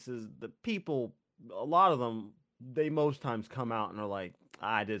 the people, a lot of them, they most times come out and are like,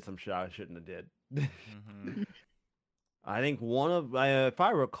 I did some shit I shouldn't have did. Mm-hmm. I think one of, if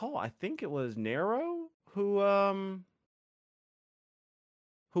I recall, I think it was Nero who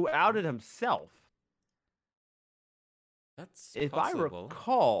outed himself. That's If I possible.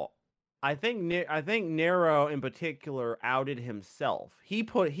 recall, I think Nero in particular outed himself. He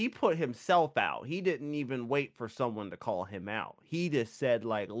put himself out. He didn't even wait for someone to call him out. He just said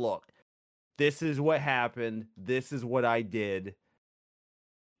like, "Look, this is what happened. This is what I did.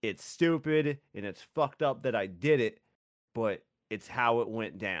 It's stupid and it's fucked up that I did it, but it's how it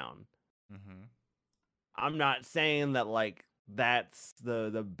went down." Mm-hmm. I'm not saying that like that's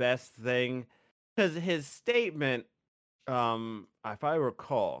the best thing, because his statement, if I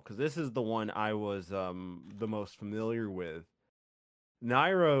recall, because this is the one I was the most familiar with,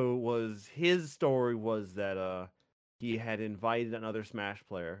 Nairo was, his story was that he had invited another Smash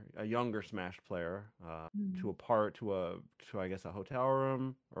player, a younger Smash player, to a part to I guess a hotel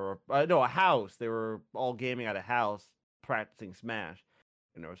room, or no, a house. They were all gaming at a house practicing Smash,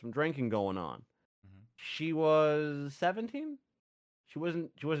 and there was some drinking going on. Mm-hmm. She was 17. She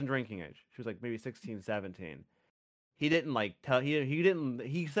wasn't drinking age. She was like maybe 16, 17. He didn't like tell,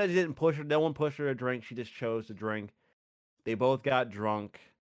 he said he didn't push her. No one pushed her to drink. She just chose to drink. They both got drunk,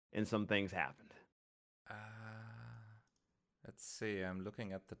 and some things happened. Uh, let's see. I'm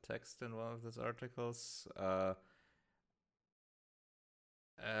looking at the text in one of these articles.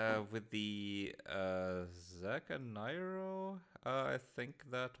 With the Zack and Nairo, I think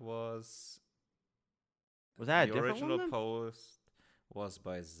that was Was that a the different original one then? post was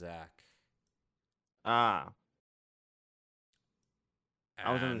by Zack, Ah,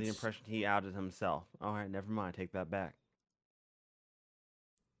 I was under and the impression he outed himself. All right, never mind. Take that back.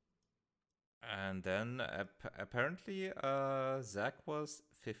 then apparently Zack was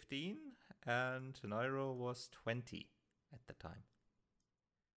 15 and Nairo was 20 at the time.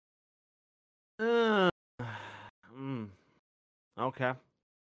 Mm, okay.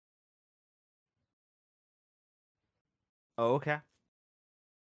 Okay.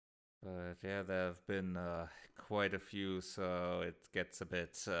 But yeah, there have been quite a few, so it gets a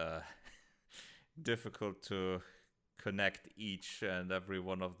bit difficult to connect each and every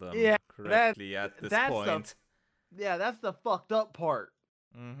one of them Yeah, correctly at this that's point. that's the fucked up part.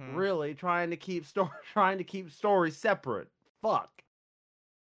 Mm-hmm. Really trying to keep stories separate. Fuck.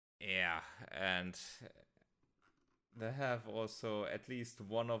 Yeah, and they have also at least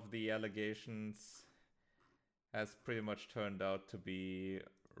one of the allegations has pretty much turned out to be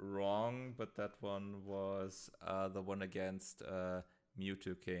wrong, but that one was the one against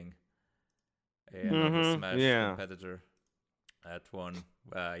Mewtwo King, another Smash Yeah. competitor. That one,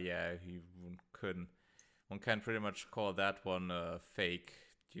 yeah, one can pretty much call that one fake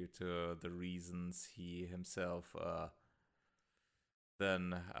due to the reasons he himself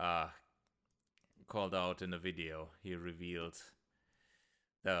then called out in a video. He revealed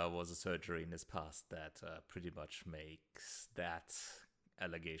there was a surgery in his past that pretty much makes that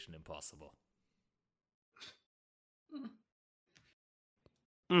allegation impossible.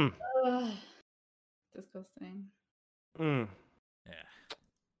 Mm. Ugh, disgusting. Mm. Yeah.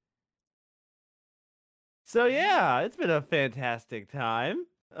 So yeah, it's been a fantastic time.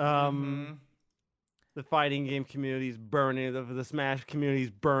 Mm-hmm. The fighting game community's burning, the Smash community's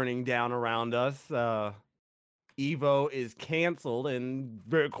burning down around us. Evo is canceled and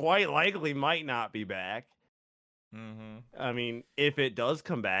quite likely might not be back. Mm-hmm. I mean, if it does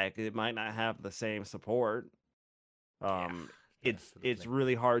come back, it might not have the same support. It's Absolutely.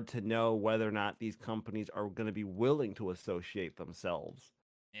 really hard to know whether or not these companies are going to be willing to associate themselves.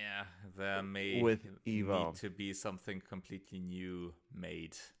 Yeah, there may with Evo. need to be something completely new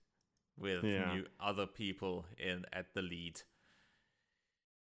made with Yeah. new other people in at the lead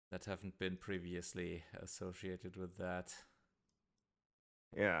that haven't been previously associated with that.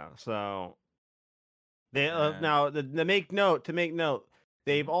 Yeah, so they And- now to make note,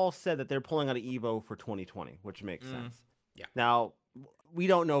 they've all said that they're pulling out of Evo for 2020, which makes sense. yeah. Now we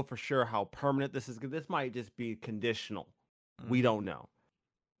don't know for sure how permanent this is. This might just be conditional. We Mhm. don't know.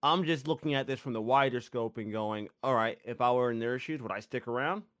 I'm just looking at this from the wider scope and going, all right, if I were in their shoes, would I stick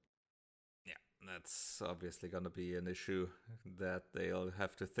around? Yeah, that's obviously going to be an issue that they'll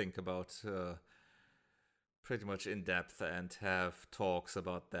have to think about pretty much in depth and have talks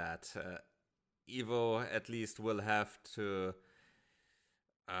about that. Evo at least will have to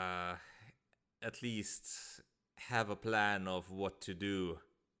at least have a plan of what to do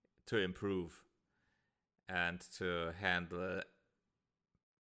to improve. and to handle,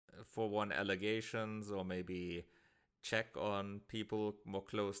 for one, allegations, or maybe check on people more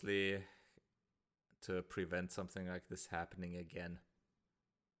closely to prevent something like this happening again.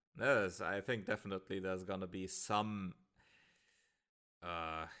 I think definitely there's gonna be some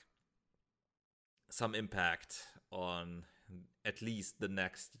impact on at least the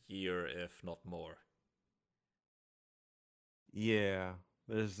next year, if not more. Yeah,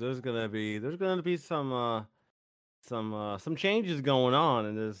 there's gonna be some changes going on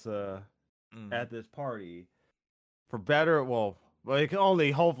in this at this party, for better. Well, it can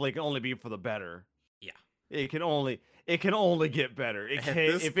only be for the better. Yeah. It can only get better. It At can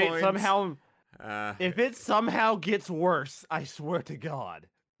this if point, it somehow gets worse, I swear to God.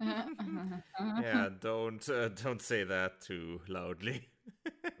 yeah, don't say that too loudly.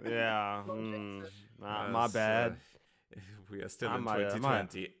 Yeah, my bad. We are still I in might- I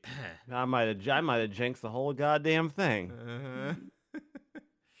 2020. I might have jinxed the whole goddamn thing.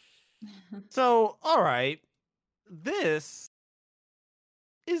 So, all right, this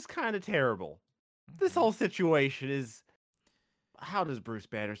is kind of terrible. This whole situation is, how does Bruce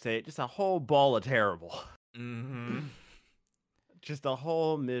Banner say it? Just a whole ball of terrible. Just a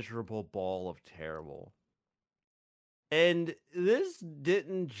whole miserable ball of terrible. And this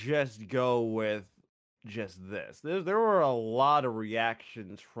didn't just go with just this. There were a lot of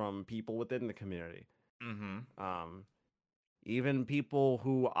reactions from people within the community. Even people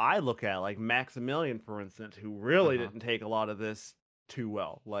who I look at, like Maximilian, for instance, who really didn't take a lot of this too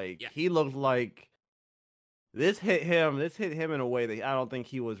well. Like, he looked like this hit him in a way that I don't think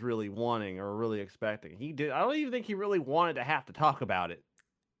he was really wanting or really expecting. I don't even think he really wanted to have to talk about it.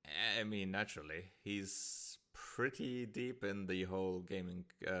 I mean, naturally, he's pretty deep in the whole gaming,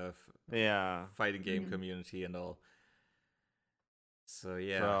 fighting game community and all. So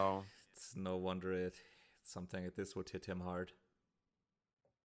yeah, it's no wonder something like this would hit him hard.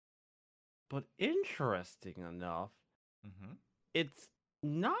 But interesting enough, it's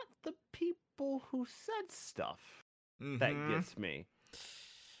not the people who said stuff that gets me.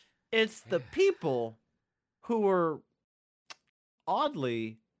 It's the people who were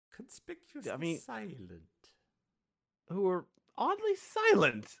oddly conspicuously silent. Who were oddly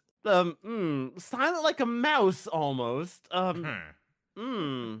silent. Silent like a mouse almost. There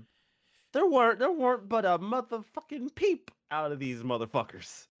weren't but a motherfucking peep out of these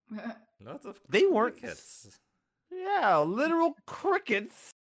motherfuckers. Lots of they crickets. Yeah, literal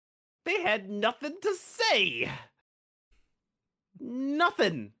crickets. They had nothing to say.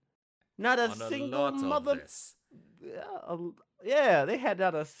 Nothing. Not a single mother. Yeah, they had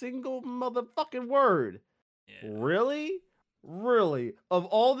not a single motherfucking word. Yeah. Really? Really? Of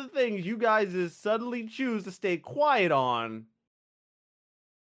all the things you guys suddenly choose to stay quiet on,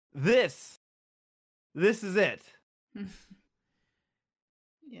 this is it.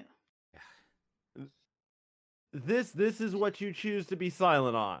 Yeah. This is what you choose to be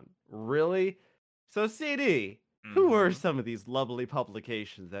silent on. Really? So CD, who are some of these lovely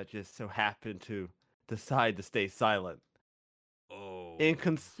publications that just so happen to decide to stay silent? Oh.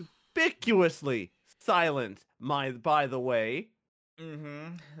 Inconspicuously silent, by the way.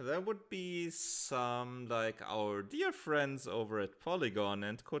 That would be some, like, our dear friends over at Polygon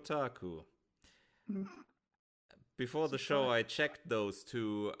and Kotaku. Before the show, I checked those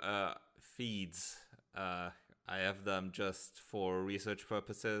two feeds. I have them just for research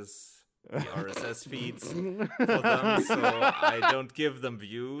purposes, the RSS feeds for them, so I don't give them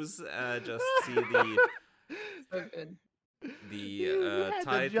views, just see the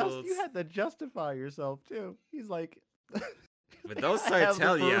titles. You had to justify yourself too. He's like, with those sites,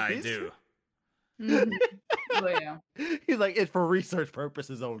 hell yeah, I do. Oh, yeah. He's like, it's for research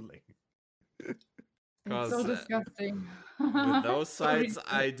purposes only. It's so disgusting. With those sites,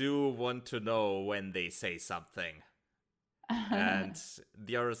 I do want to know when they say something. And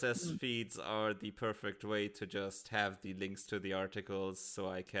the RSS feeds are the perfect way to just have the links to the articles so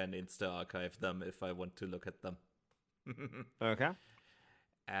I can insta-archive them if I want to look at them. Okay.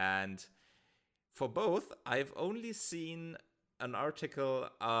 And for both, I've only seen an article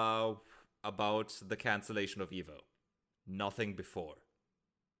about the cancellation of EVO. Nothing before.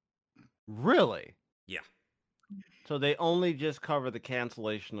 Really? Yeah. So they only just cover the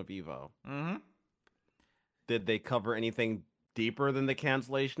cancellation of EVO. Did they cover anything deeper than the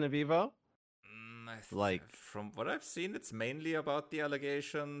cancellation of EVO? Like, from what I've seen, it's mainly about the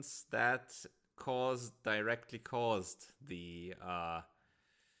allegations that directly caused the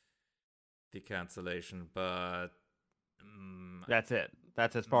cancellation, but that's it.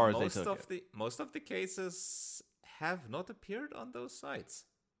 That's as far as they took it. Most of the cases have not appeared on those sites.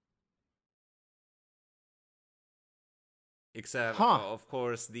 Except, Huh. of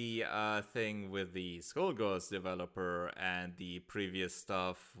course, the thing with the Skullgirls developer and the previous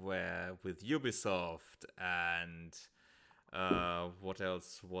stuff where with Ubisoft and what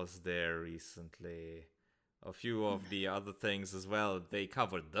else was there recently? A few of the other things as well. They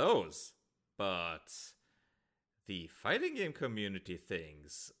covered those, but the fighting game community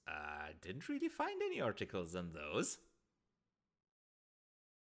things, didn't really find any articles on those.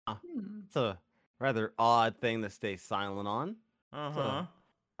 It's a rather odd thing to stay silent on. Uh-huh.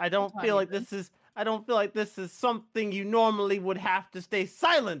 I don't feel like this is. I don't feel like this is something you normally would have to stay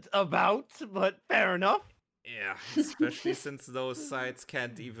silent about. But fair enough. Yeah, especially since those sites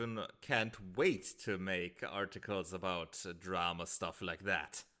can't wait to make articles about drama stuff like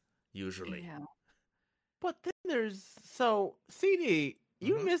that. Usually. Yeah. But then there's CD.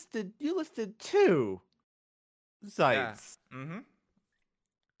 You Mhm. You listed 2 sites. Mm-hmm.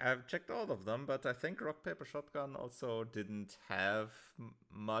 I've checked all of them, but I think Rock Paper Shotgun also didn't have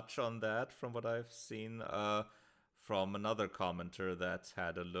much on that from what I've seen from another commenter that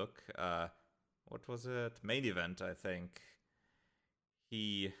had a look. What was it? Main Event, I think.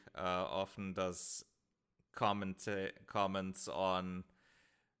 He often does comments on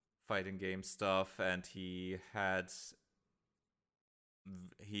fighting game stuff, and he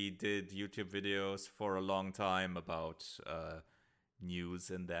did YouTube videos for a long time about news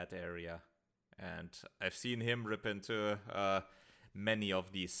in that area, and I've seen him rip into many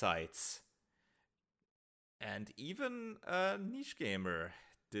of these sites, and even Niche Gamer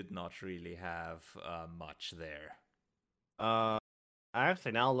did not really have much there.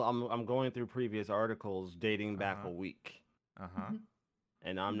 Actually, now I'm going through previous articles dating back a week,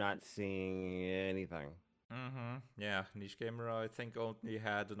 and I'm not seeing anything. Yeah, Niche Gamer, I think, only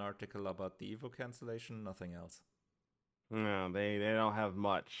had an article about the Evo cancellation, nothing else. No, they don't have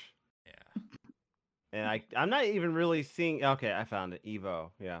much. Yeah. And I'm not even really seeing. Okay, I found it.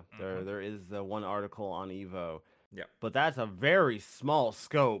 Evo. Yeah, there is the one article on Evo. Yeah. But that's a very small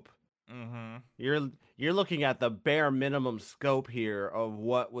scope. You're looking at the bare minimum scope here of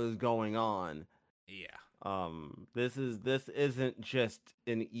what was going on. Yeah. This isn't just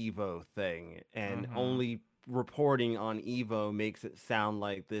an Evo thing, and only reporting on Evo makes it sound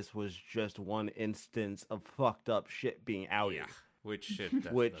like this was just one instance of fucked up shit being outed. Yeah, which it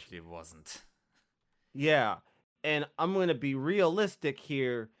definitely wasn't. Yeah, and I'm gonna be realistic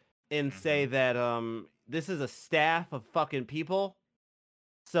here and say that this is a staff of fucking people.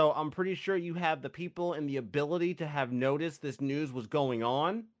 So I'm pretty sure you have the people and the ability to have noticed this news was going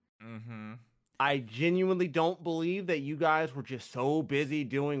on. I genuinely don't believe that you guys were just so busy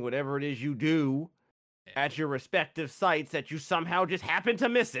doing whatever it is you do at your respective sites that you somehow just happened to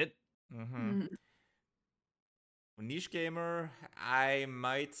miss it. Niche Gamer, I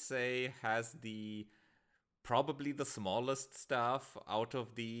might say, has probably the smallest staff out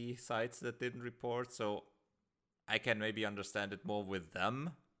of the sites that didn't report, so I can maybe understand it more with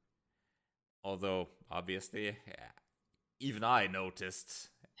them. Although, obviously, even I noticed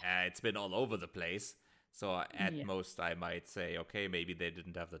it's been all over the place. So at most, I might say, okay, maybe they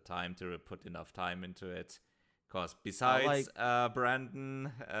didn't have the time to put enough time into it. Because besides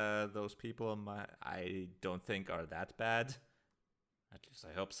Brandon, those people I don't think are that bad. At least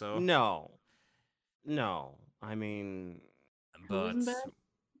I hope so. No. I mean, but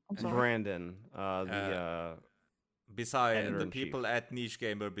Brandon, besides the people at Niche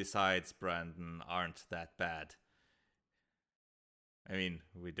Gamer besides Brandon aren't that bad. I mean,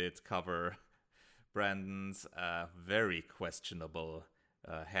 we did cover Brandon's very questionable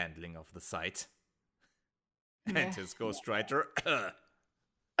handling of the site and his ghostwriter.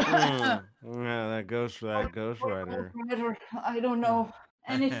 Yeah, that ghostwriter. I don't know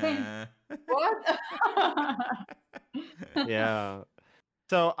anything. What? Yeah.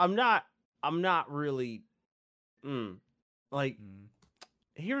 So I'm not really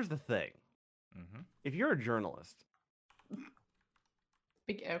here's the thing. If you're a journalist,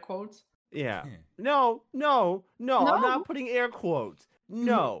 big air quotes. Yeah. No, I'm not putting air quotes.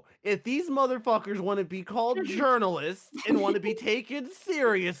 No. If these motherfuckers want to be called journalists and want to be taken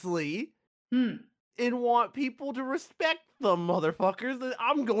seriously and want people to respect them motherfuckers, then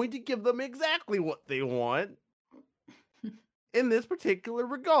I'm going to give them exactly what they want in this particular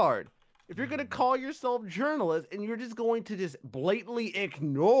regard. If you're going to call yourself journalists and you're just going to just blatantly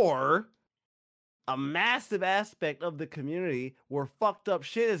ignore a massive aspect of the community where fucked up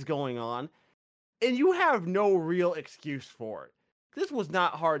shit is going on, and you have no real excuse for it. This was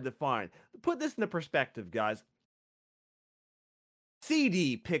not hard to find. Put this into perspective, guys.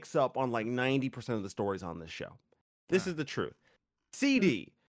 CD picks up on like 90% of the stories on this show. This is the truth.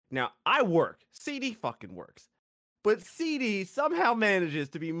 CD. Now, I work. CD fucking works. But CD somehow manages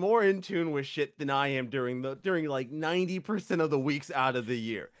to be more in tune with shit than I am during like 90% of the weeks out of the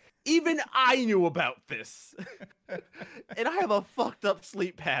year. Even I knew about this. And I have a fucked up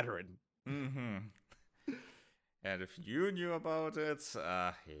sleep pattern. Mm-hmm. And if you knew about it,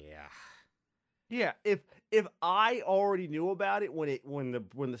 yeah. Yeah, if I already knew about it when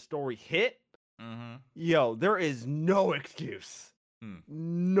the story hit, yo, there is no excuse.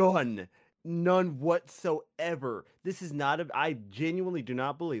 None whatsoever. This is not I genuinely do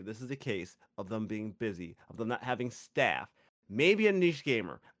not believe this is a case of them being busy, of them not having staff. Maybe a niche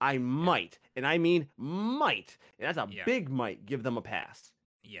gamer. I might, and I mean might, and that's a big might, give them a pass.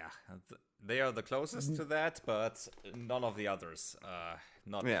 Yeah, they are the closest to that, but none of the others.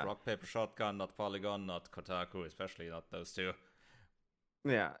 Not Rock Paper Shotgun, not Polygon, not Kotaku, especially not those two.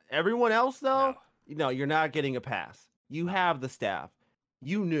 Yeah, everyone else though, no, you're not getting a pass. You have the staff.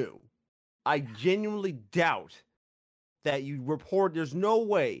 You knew. I genuinely doubt that you report. There's no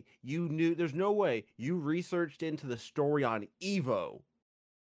way you knew. There's no way you researched into the story on Evo,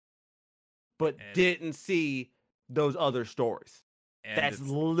 but didn't see those other stories. That's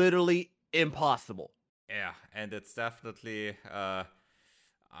literally impossible. Yeah, and it's definitely.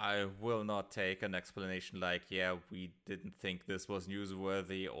 I will not take an explanation like, we didn't think this was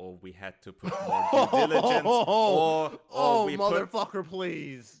newsworthy, or we had to put more due diligence, or we motherfucker,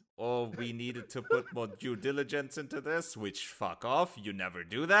 please. Or we needed to put more due diligence into this, which, fuck off, you never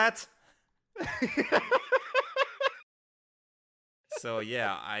do that. So,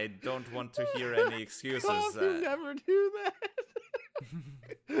 yeah, I don't want to hear any excuses. You never do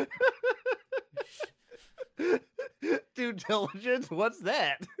that. Due diligence? What's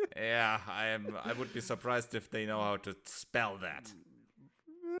that? Yeah, I would be surprised if they know how to spell that.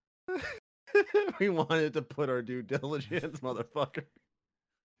 We wanted to put our due diligence, motherfucker.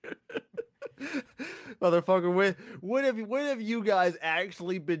 Motherfucker, when have you guys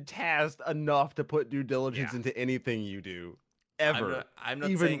actually been tasked enough to put due diligence into anything you do? Ever. I'm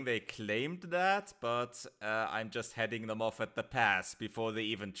not saying they claimed that, but I'm just heading them off at the pass before they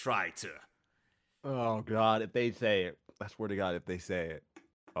even try to. Oh, God, if they say it. I swear to God, if they say it.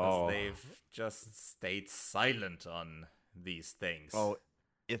 Because they've just stayed silent on these things. Oh,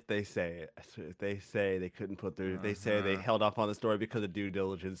 if they say it. If they say they couldn't put their... If they say they held off on the story because of due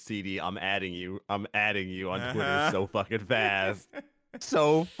diligence, CD, I'm adding you on Twitter so fucking fast.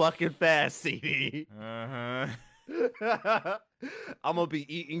 So fucking fast, CD. I'm gonna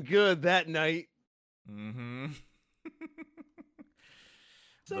be eating good that night.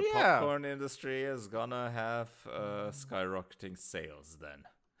 So, the popcorn industry is gonna have skyrocketing sales then.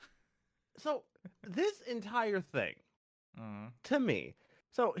 So this entire thing, to me.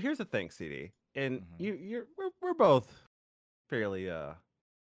 So here's the thing, CD, and we're both fairly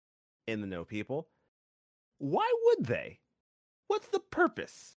in the know people. Why would they? What's the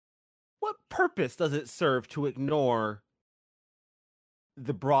purpose? What purpose does it serve to ignore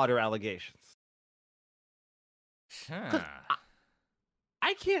the broader allegations?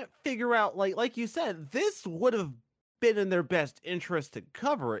 I can't figure out, like you said, this would have been in their best interest to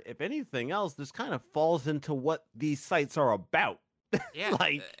cover it. If anything else, this kind of falls into what these sites are about. Yeah,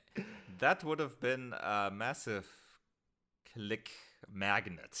 that would have been a massive click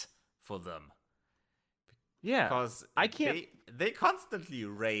magnet for them. Yeah, because they constantly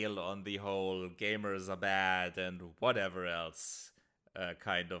rail on the whole gamers are bad and whatever else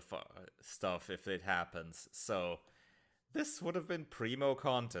kind of stuff if it happens. So this would have been primo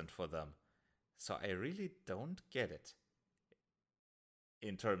content for them. So I really don't get it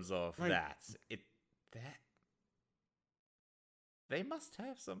in terms of that. They must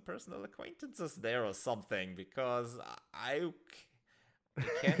have some personal acquaintances there or something, because I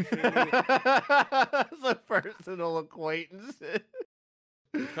can't really... Some personal acquaintances.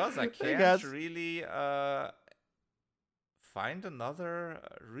 Because I can't really find another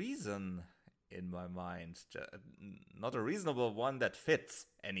reason in my mind. Not a reasonable one that fits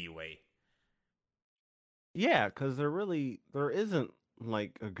anyway. Yeah, because there isn't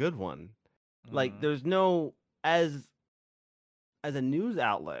like a good one. Like there's no, as a news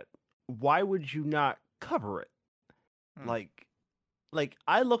outlet, why would you not cover it? Like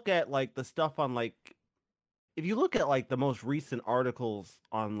I look at like the stuff on like, if you look at like the most recent articles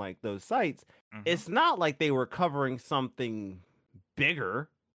on like those sites, it's not like they were covering something bigger.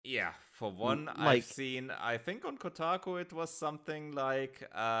 Yeah, for one, I've seen, I think on Kotaku it was something like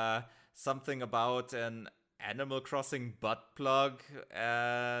something about an Animal Crossing butt plug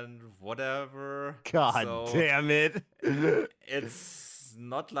and whatever. God damn it. It's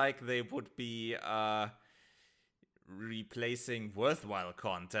not like they would be replacing worthwhile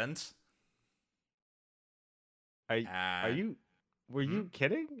content. Are And you? Were Hmm? you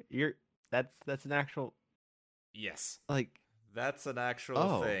kidding? That's an actual yes, like. that's an actual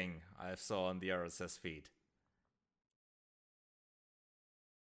Oh. thing I saw on the RSS feed.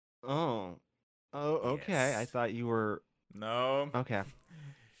 Oh. Oh. Okay. I Yes. thought you were No. okay.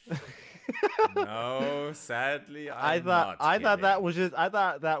 No, sadly, I'm not I thought that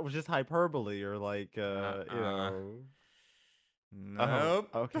kidding. was just hyperbole or like you Uh-uh. know. Oh. Nope.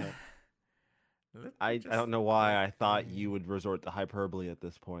 Okay. Let me I just don't know look why I thought here. you would resort to hyperbole at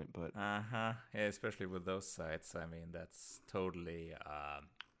this point, but Uh-huh. Yeah, especially with those sites. I mean, that's totally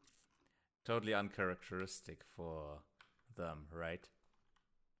uncharacteristic for them, right?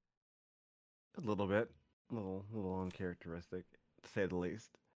 a little bit, little uncharacteristic to say the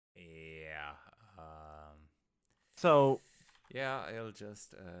least. Yeah. Um, So, yeah, I'll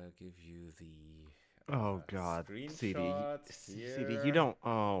just give you the oh god, screenshot CD, you here. don't.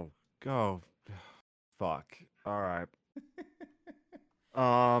 Oh, go, fuck. All right.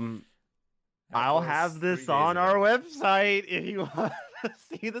 That I'll was have 3 this days on our ago. website if you want to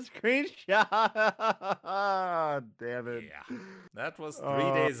see the screenshot. Damn it. Yeah, that was 3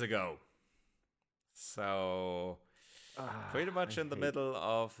 Uh, days ago. So, pretty I much in the hate middle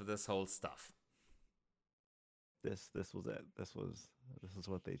of this whole stuff. this. This was it. This is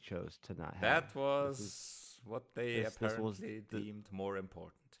what they chose to not have. That This is was what they this was apparently deemed more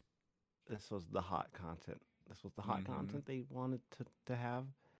important. this was the hot content. This was the hot Mhm. content they wanted to have.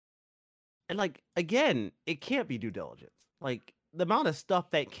 And like again, it can't be due diligence. Like the amount of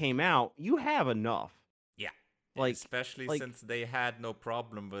stuff that came out, you have enough. Yeah. Like Especially like since they had no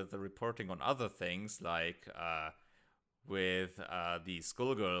problem with the reporting on other things, like with the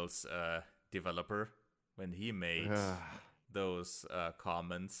Skullgirls developer when he made those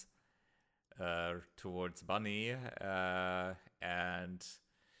comments towards Bunny, and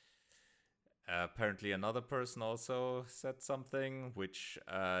apparently another person also said something, which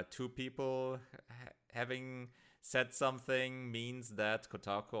two people having said something means that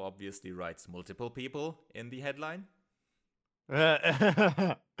Kotaku obviously writes multiple people in the headline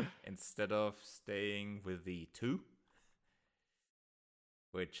instead of staying with the two,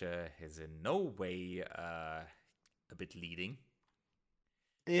 which is in no way a bit leading.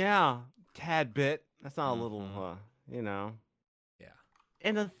 yeah, tad bit. That's not a little Mhm. you know. Yeah.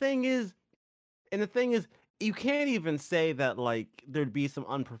 And the thing is, you can't even say that like there'd be some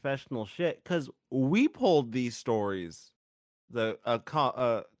unprofessional shit because we pulled these stories, the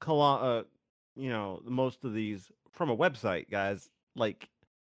you know, most of these from a website, guys. Like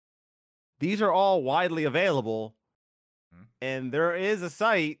these are all widely available, Hmm. and there is a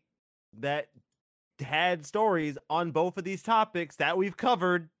site that had stories on both of these topics that we've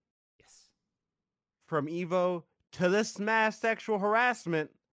covered, Yes. from Evo to this mass sexual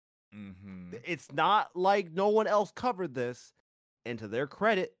harassment. Mm-hmm. It's not like no one else covered this. And to their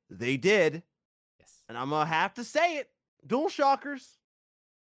credit, they did. Yes. And I'm going to have to say it. Dual Shockers,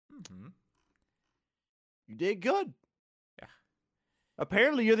 Mm-hmm. you did good. Yeah.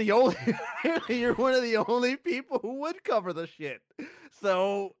 Apparently, you're the only, you're one of the only people who would cover the shit.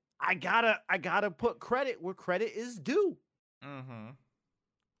 So I gotta put credit where credit is due. Mm-hmm.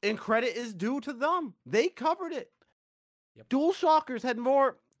 And credit is due to them. They covered it. Yep. Dual Shockers had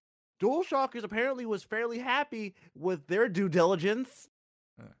more. Dual Shockers apparently was fairly happy with their due diligence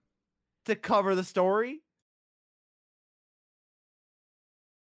to cover the story.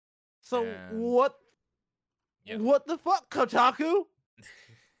 So And yep. what the fuck, Kotaku?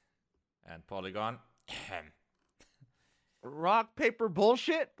 And Polygon. Rock, paper,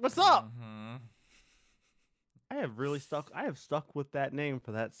 bullshit? What's up? Mm-hmm. I have stuck with that name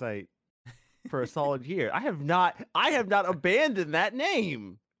for that site for a solid year. I have not abandoned that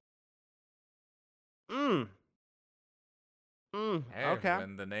name. Hey, Okay.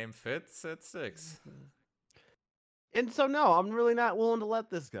 when the name fits, it sticks. And so no, I'm really not willing to let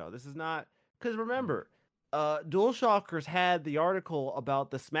this go. This is not because remember, DualShockers had the article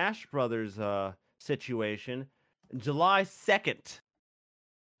about the Smash Brothers situation July 2nd.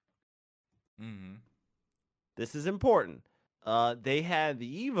 Mm-hmm. This is important. They had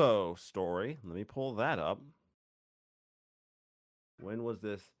the Evo story. Let me pull that up. When was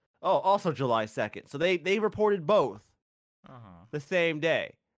this? Oh, also July 2nd. So they reported both the same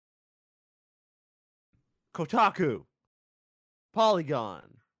day. Kotaku, Polygon,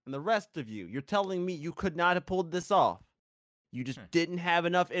 and the rest of you, you're telling me you could not have pulled this off. You just didn't have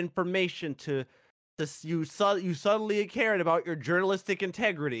enough information to you suddenly cared about your journalistic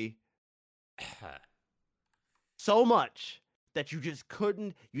integrity so much that you just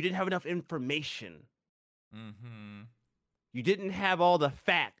couldn't, you didn't have enough information. Mm-hmm. You didn't have all the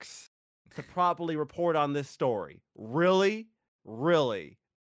facts to properly report on this story. Really? Really?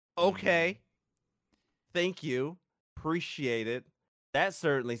 Okay. Thank you. Appreciate it. That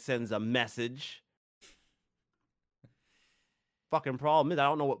certainly sends a message. Fucking problem is I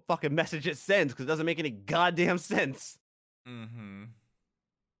don't know what fucking message it sends because it doesn't make any goddamn sense. Mm-hmm.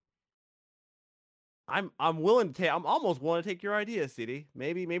 I'm willing to take. I'm almost willing to take your idea, CD.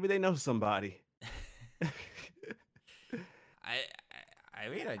 Maybe they know somebody. I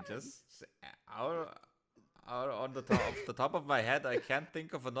mean, I just out on the top off the top of my head, I can't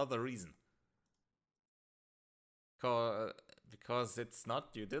think of another reason. Because it's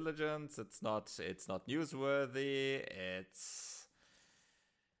not due diligence, it's not newsworthy,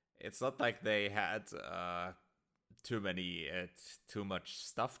 it's not like they had too much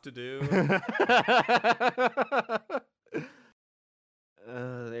stuff to do.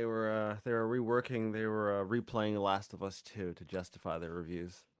 They were reworking, they were replaying The Last of Us 2 to justify their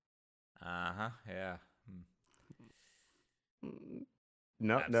reviews. Yeah.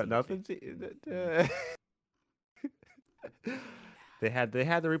 No, nothing. They had to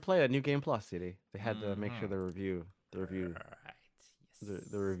replay a New Game Plus, CD. They had to make sure the review Right. Yes.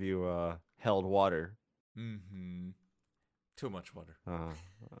 the review held water. Mm-hmm. Too much water.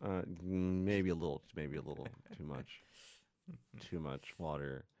 Maybe a little too much. Too much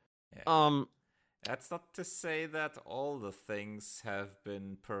water. Yeah. That's not to say that all the things have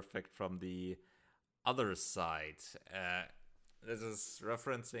been perfect from the other side. This is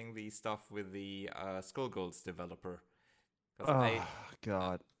referencing the stuff with the Skullgirls developer. Oh,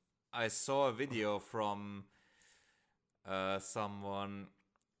 God. I saw a video from someone.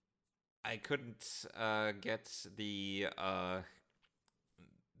 I couldn't get the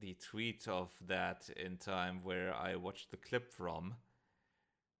tweet of that in time where I watched the clip from.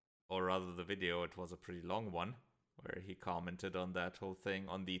 Or rather the video, it was a pretty long one, where he commented on that whole thing,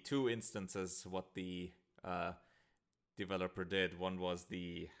 on the two instances what the developer did. One was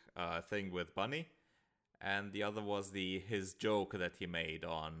the thing with Bunny, and the other was his joke that he made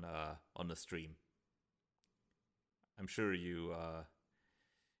on the stream. I'm sure you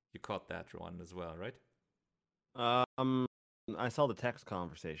caught that one as well, right? I saw the text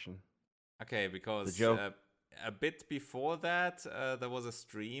conversation. Okay, because the joke. A bit before that, there was a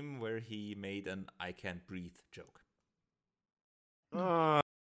stream where he made an "I can't breathe" joke.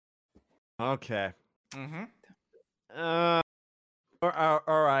 Okay. Mm-hmm. All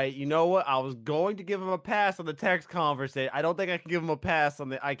right. You know what? I was going to give him a pass on the text conversation. I don't think I can give him a pass on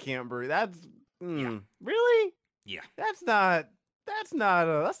the "I can't breathe." That's really. Yeah. That's not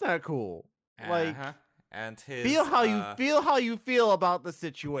cool. Like, and his feel how you feel about the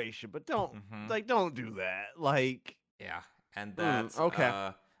situation, but don't do that. Like, yeah, and that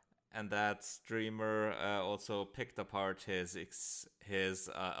okay. And that streamer also picked apart his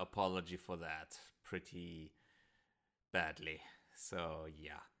apology for that pretty badly. So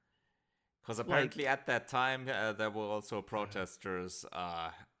yeah, because apparently at that time there were also protesters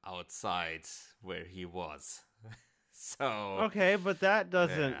outside where he was. So okay, but that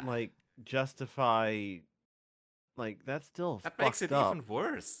doesn't like justify. Like, that's still that fucked makes it up. even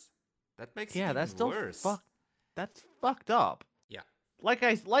worse. That makes it that's even still worse. That's fucked up. Yeah. Like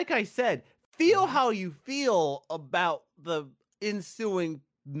I said, feel how you feel about the ensuing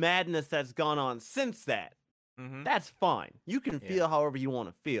madness that's gone on since that. Mm-hmm. That's fine. You can feel however you want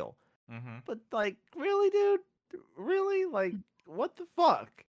to feel. Mm-hmm. But like, really, dude? Really? Like, what the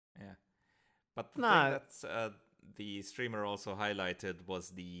fuck? Yeah. But the thing that the streamer also highlighted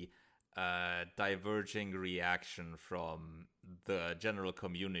was the diverging reaction from the general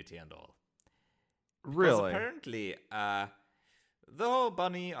community and all. Because really? Apparently, the whole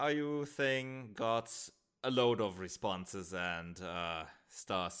Bunny Are You thing got a load of responses and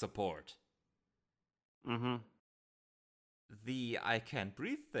star support. Mm-hmm. The I Can't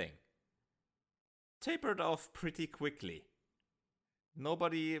Breathe thing tapered off pretty quickly.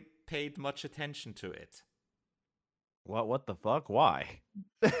 Nobody paid much attention to it. What the fuck? Why?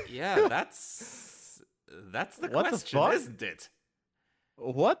 Yeah, that's the question, isn't it?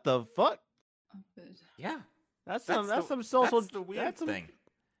 What the fuck? Yeah, that's some social. That's the weird thing.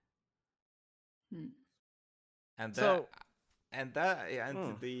 And so,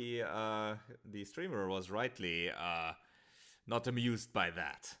 the streamer was rightly not amused by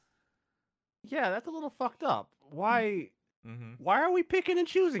that. Yeah, that's a little fucked up. Why? Mm-hmm. Why are we picking and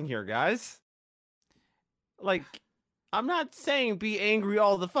choosing here, guys? Like, I'm not saying be angry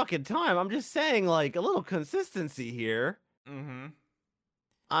all the fucking time. I'm just saying, like, a little consistency here. Mm-hmm.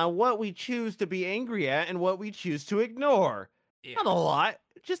 On what we choose to be angry at and what we choose to ignore. Yeah. Not a lot,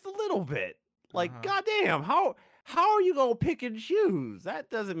 just a little bit. Like, goddamn, how how are you gonna pick and choose? That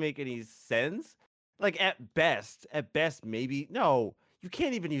doesn't make any sense. Like at best, maybe no. You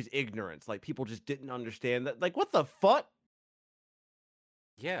can't even use ignorance. Like people just didn't understand that. Like what the fuck?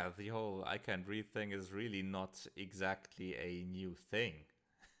 Yeah, the whole I can't read thing is really not exactly a new thing.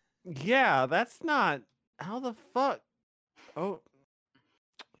 Yeah, that's not how the fuck. Oh,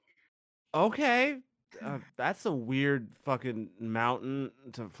 okay. That's a weird fucking mountain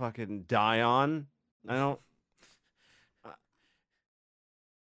to fucking die on. I don't.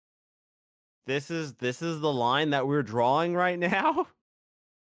 This is the line that we're drawing right now.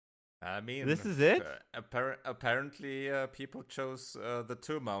 I mean, This is it? Apparently, people chose the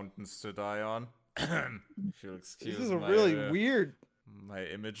two mountains to die on. If you'll excuse This is a my, really weird. my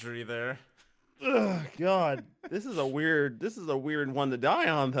imagery there. Ugh, God, this is a weird one to die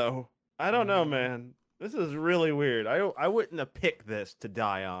on, though. I don't know, man. This is really weird. I wouldn't have picked this to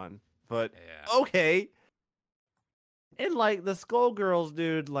die on, but Yeah. okay. And like the Skullgirls,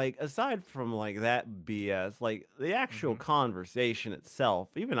 dude, like aside from like that BS, like the actual conversation itself,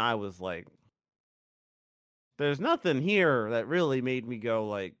 even I was like, there's nothing here that really made me go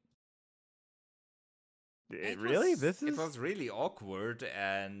like, really? It was really awkward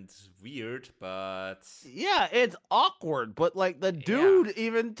and weird, but Yeah, it's awkward, but like the dude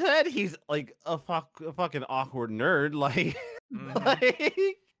even said he's like a fucking awkward nerd, like,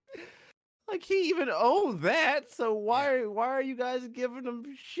 like he even owns that. So why are you guys giving him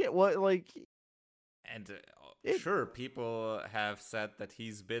shit? What like? And sure, people have said that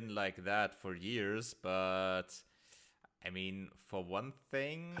he's been like that for years, but I mean, for one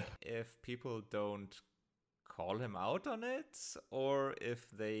thing, if people don't call him out on it, or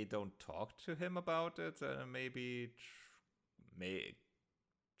if they don't talk to him about it, maybe may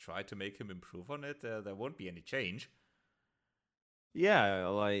try to make him improve on it, there won't be any change. Yeah,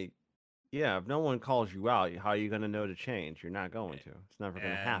 like, yeah, if no one calls you out, how are you going to know to change? You're not going to. It's never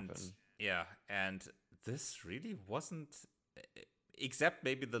going to happen. Yeah, and this really wasn't, except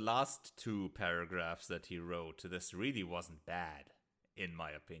maybe the last two paragraphs that he wrote, this really wasn't bad, in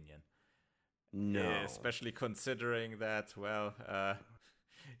my opinion. No. Especially considering that, well,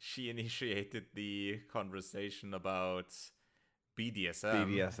 she initiated the conversation about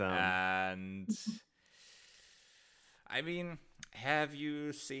BDSM. And I mean, have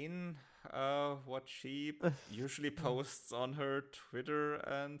you seen what she usually posts on her Twitter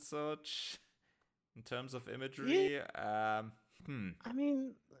and such in terms of imagery? I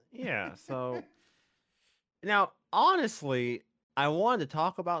mean, yeah, so now honestly, I wanted to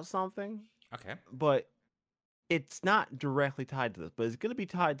talk about something. Okay. But it's not directly tied to this, but it's going to be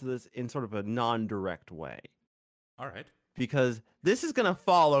tied to this in sort of a non-direct way. All right. Because this is going to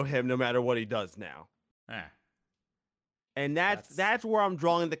follow him no matter what he does now. And that's where I'm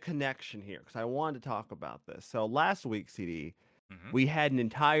drawing the connection here, because I wanted to talk about this. So last week, CD, we had an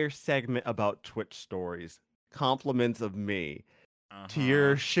entire segment about Twitch stories, compliments of me, to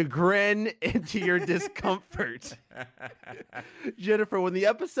your chagrin and to your discomfort. Jennifer, when the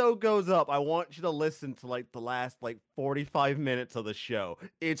episode goes up, I want you to listen to like the last like 45 minutes of the show.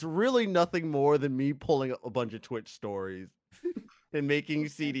 It's really nothing more than me pulling up a bunch of Twitch stories and making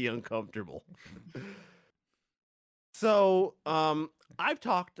CD uncomfortable. So, I've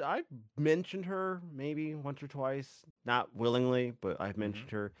mentioned her maybe once or twice, not willingly, but I've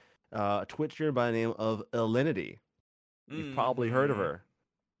mentioned her. A Twitcher by the name of Alinity. You've probably heard of her.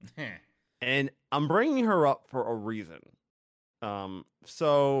 And I'm bringing her up for a reason.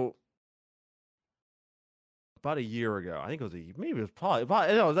 So about a year ago, I think it was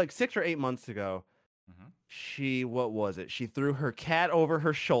like 6 or 8 months ago. She threw her cat over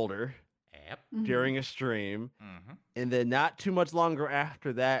her shoulder during a stream. And then not too much longer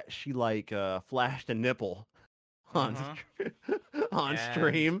after that, she like flashed a nipple on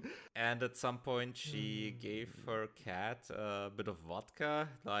stream. And at some point, she gave her cat a bit of vodka,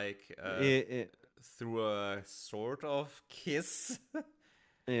 like through a sort of kiss.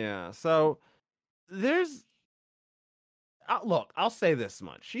 Yeah. So there's. Look, I'll say this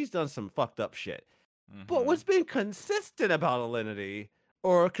much: she's done some fucked up shit. But what's been consistent about Alinity,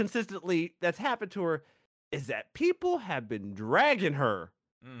 or consistently that's happened to her, is that people have been dragging her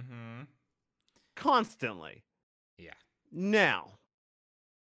constantly. Yeah. Now,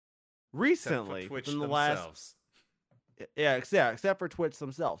 recently, Twitch in the themselves. except for Twitch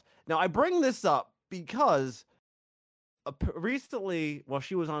themselves. Now, I bring this up because recently, while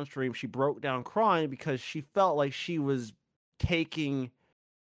she was on stream, she broke down crying because she felt like she was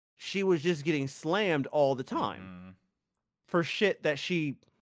just getting slammed all the time for shit that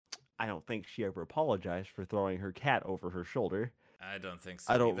I don't think she ever apologized for throwing her cat over her shoulder. I don't think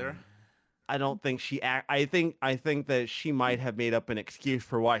so either. I don't think she I think that she might have made up an excuse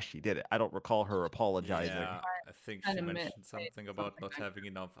for why she did it. I don't recall her apologizing. Yeah, I think Kind she of mentioned something about something not like having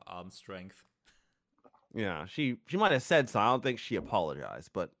enough arm strength. Yeah, she might have said so. I don't think she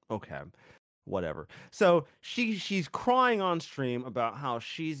apologized, but okay. Whatever. So she's crying on stream about how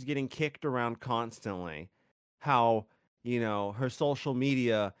she's getting kicked around constantly. How, her social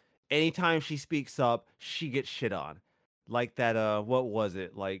media, anytime she speaks up, she gets shit on. Like that what was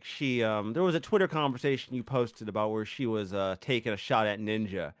it? Like she there was a Twitter conversation you posted about where she was taking a shot at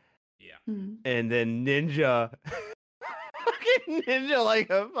Ninja, Yeah. Mhm. and then Ninja fucking Ninja like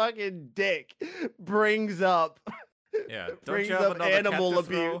a fucking dick brings up Yeah. Don't brings you have up another animal cat to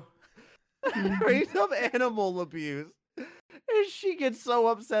abuse. throw? Brings up animal abuse. And she gets so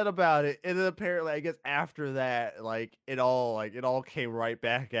upset about it. And then apparently, I guess after that, like it all came right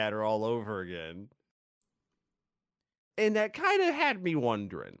back at her all over again. And that kind of had me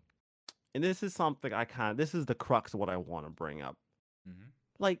wondering. And this is something this is the crux of what I want to bring up. Mm-hmm.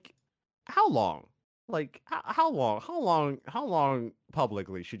 Like, how long? Like, how long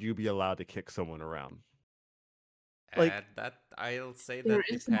publicly should you be allowed to kick someone around? Like, That I'll say There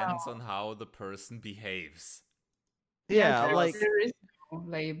that is depends on how the person behaves. yeah, there, like, there is no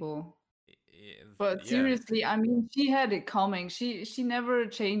label. I- But Yeah. seriously, I mean, she had it coming. She never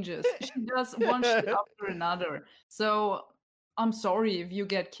changes. She does one shit after another. So I'm sorry if you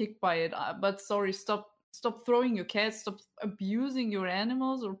get kicked by it, but sorry, stop throwing your cats, stop abusing your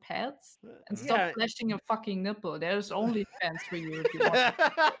animals or pets, and stop yeah. flashing a fucking nipple. There's only fans for you if you want.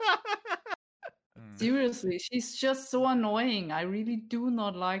 Mm. Seriously, she's just so annoying. I really do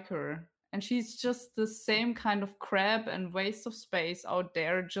not like her. And she's just the same kind of crap and waste of space out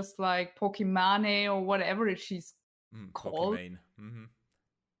there, just like Pokimane or whatever she's called. Pokimane. Mm-hmm.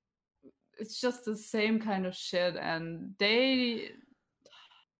 It's just the same kind of shit. And they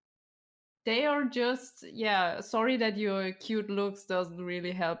are just, yeah, sorry that your cute looks doesn't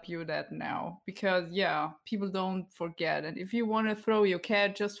really help you that now. Because, yeah, people don't forget. And if you want to throw your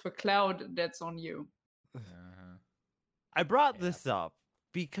cat just for clout, that's on you. Uh-huh. I brought Yeah. this up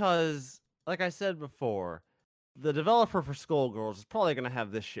because, like I said before, the developer for Skullgirls is probably going to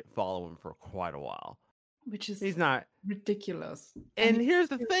have this shit follow him for quite a while. Which is He's not. ridiculous. And here's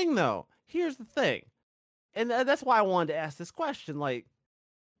the thing, though. Here's the thing. And that's why I wanted to ask this question. Like,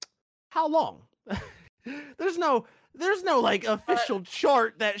 how long? there's no like official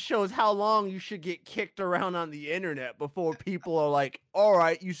chart that shows how long you should get kicked around on the internet before people are like, all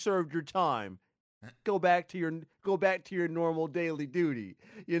right, you served your time. Go back to your normal daily duty.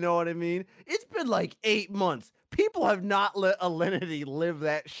 You know what I mean? It's been like 8 months. People have not let Alinity live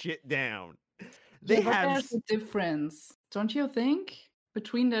that shit down. They Yeah, but have. there's a difference, don't you think?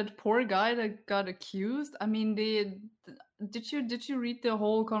 Between that poor guy that got accused. I mean, did you read the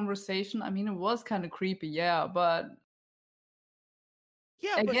whole conversation? I mean, it was kind of creepy, yeah, but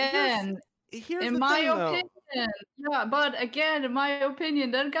Yeah, but again, here's in the my thing, though. opinion, yeah, but again, in my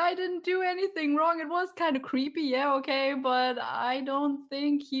opinion, that guy didn't do anything wrong. It was kind of creepy, yeah, okay, but I don't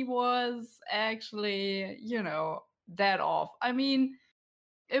think he was actually, that off. I mean,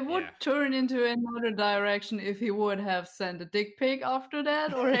 it would Yeah. turn into another direction if he would have sent a dick pic after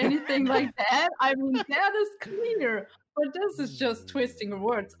that or anything like that. I mean, that is clear. But this is just twisting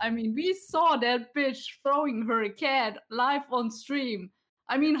words. I mean, we saw that bitch throwing her cat live on stream.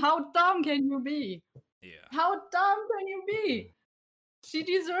 I mean, how dumb can you be? Yeah. How dumb can you be? She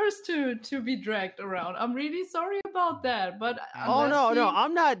deserves to be dragged around. I'm really sorry about that. But Oh unless no, she-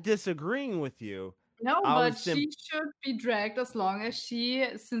 I'm not disagreeing with you. no, I but was she should be dragged as long as she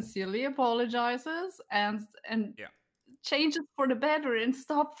sincerely apologizes and Yeah. changes for the better and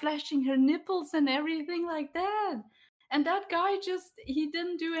stop flashing her nipples and everything like that. And that guy he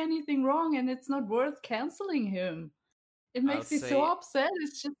didn't do anything wrong, and it's not worth canceling him. It makes me so say- upset.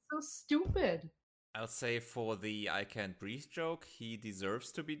 It's just so stupid. I'll say for the I can't breathe joke, he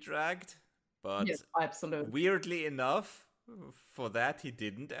deserves to be dragged. But Yes, absolutely. weirdly enough, for that he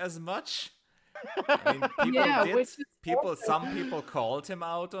didn't as much. I mean, people Yeah, did. which is Some people called him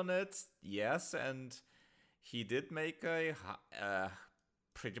out on it, yes, and he did make a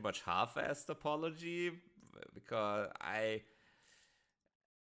pretty much half-assed apology because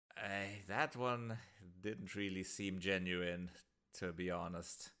that one didn't really seem genuine, to be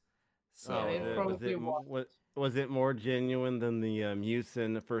honest. So Yeah, it probably was it more genuine than the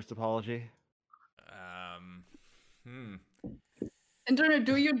Musin first apology? Internet,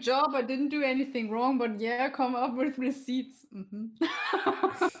 do your job. I didn't do anything wrong, but yeah, come up with receipts.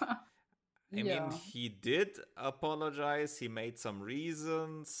 I mean, Yeah. he did apologize. He made some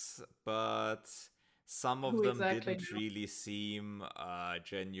reasons, but some of Who them exactly? didn't really seem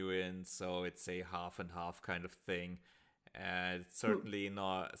genuine, so it's a half and half kind of thing. And it's Who certainly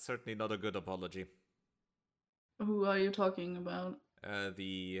not a good apology. who are you talking about?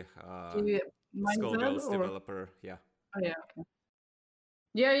 The The mindset Skullgirls or? developer, yeah. Oh yeah. Okay.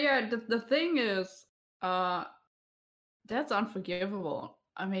 Yeah. The thing is, uh, that's unforgivable.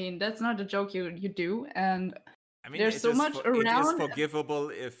 I mean, that's not a joke you do, and I mean, there's so much it is around. forgivable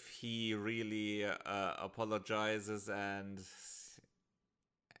if he really apologizes and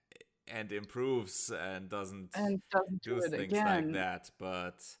improves and doesn't And doesn't do do it things like again. that.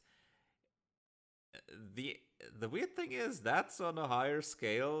 But the the weird thing is that's on a higher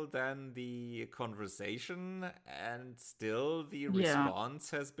scale than the conversation, and still the Yeah. response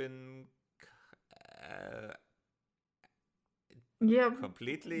has been Yeah.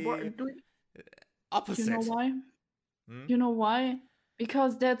 completely Do you opposite. know why? Hmm? You know why?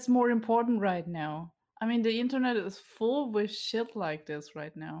 Because that's more important right now. I mean, the internet is full with shit like this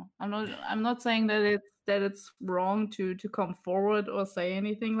right now. I'm not saying that it's wrong to come forward or say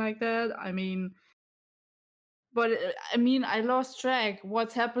anything like that. I mean, but I mean, I lost track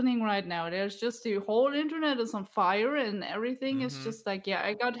what's happening right now. There's just the whole internet is on fire and everything is Mm-hmm. just like, yeah,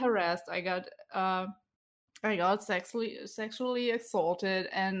 I got harassed. I got sexually assaulted,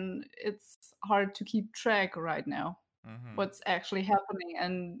 and it's hard to keep track right now Mm-hmm. what's actually happening.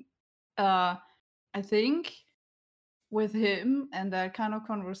 And uh, I think with him and that kind of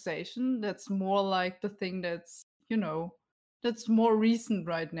conversation, that's more like the thing that's more recent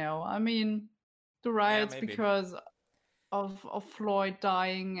right now. I mean, the Yeah, riots maybe. because of Floyd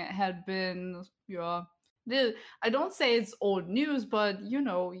dying had been, yeah. I don't say it's old news, but you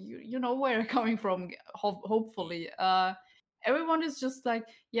know where I'm coming from. Hopefully, everyone is just like,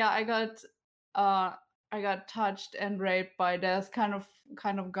 yeah, uh, I got touched and raped by that kind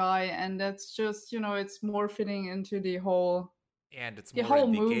of guy, and that's just it's more fitting into And it's the more in whole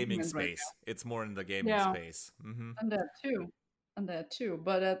the gaming movement right space. It's more in the now. gaming Yeah, space. Mm-hmm. and that too,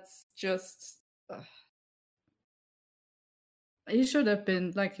 But that's just. He should have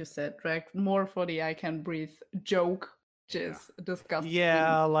been, like you said, dragged more for the "I can breathe" joke, which Yeah. is disgusting.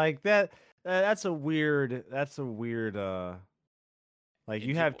 Yeah, like that. That's a weird. That's a weird. Like you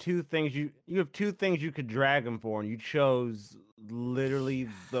And have two things you have two things you could drag him for, and you chose literally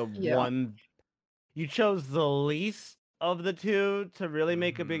the Yeah, one. You chose the least of the two to really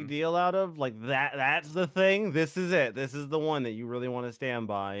make a big Mhm. deal out of. Like that's the thing. This is it. This is the one that you really want to stand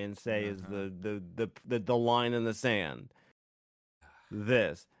by and say is Uh-huh. the line in the sand.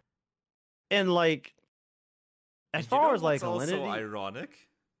 This. And like as And you far know as what's like also Alinity, ironic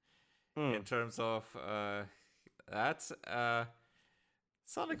in terms of that?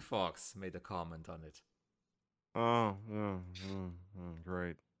 Sonic Fox made a comment on it. oh, yeah,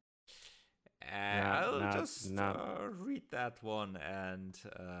 great. I'll Not just not read that one and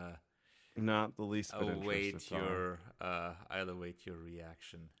not the least bit interested. Sorry. I'll await your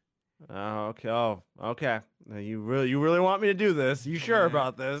reaction. Oh, okay. Oh, okay. Now you really want me to do this? You sure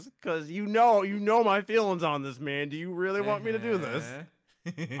about this? Cause you know my feelings on this, man. Do you really want me to do this?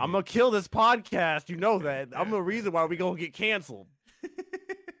 I'm gonna kill this podcast. You know that. I'm the reason why we gonna get canceled.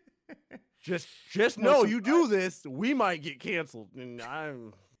 Just no know you surprise. do this, we might get canceled. And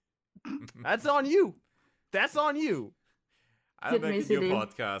that's on you. That's on you. I'll Hit make me, a new CD.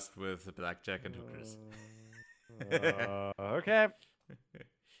 podcast with Blackjack and Hookers. Okay.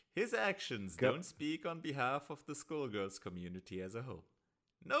 His actions Go. don't speak on behalf of the Skullgirls community as a whole.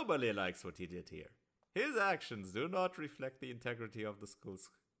 Nobody likes what he did here. His actions do not reflect the integrity of the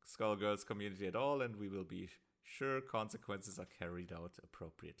Skullgirls community at all, and we will be sure consequences are carried out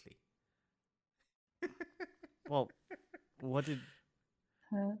appropriately. Well, what did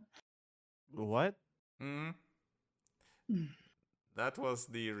Huh? what? Mm. That was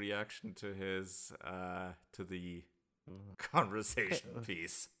the reaction to his to the conversation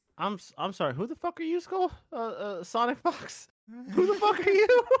piece. I'm sorry. Who the fuck are you, Skull? Sonic Fox. Who the fuck are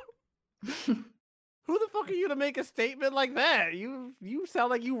you? Who the fuck are you to make a statement like that? You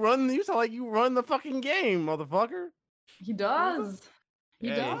sound like you run the fucking game, motherfucker. He does. He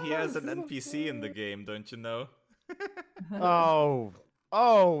Yeah, does. he has an NPC in the game, don't you know?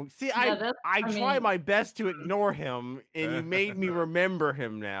 Oh, see, Yeah, I try mean, my best to ignore him, and you made me remember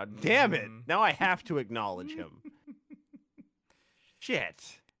him now. Damn it! Mhm. Now I have to acknowledge him.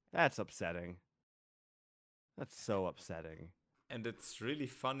 Shit, that's upsetting. That's so upsetting. And it's really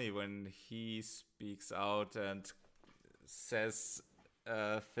funny when he speaks out and says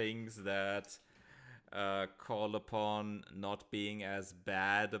things that call upon not being as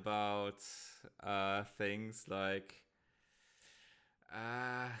bad about things like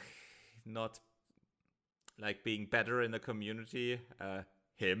not like being better in the community,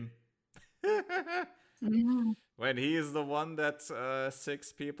 him. Yeah. When he is the one that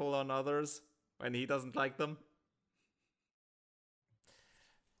sicks people on others when he doesn't like them.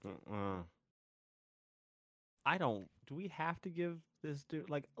 I don't. Do we have to give this dude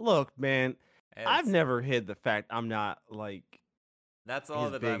like? Look, man. I've It's- never hid the fact I'm not like That's all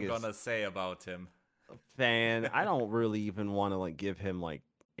his that I'm biggest- gonna say about him. a fan. I don't really even want to like give him like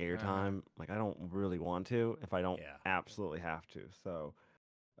airtime. Like I don't really want to if I don't Yeah. absolutely have to. So,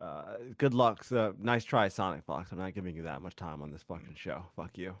 good luck. So, nice try, Sonic Fox. I'm not giving you that much time on this fucking show.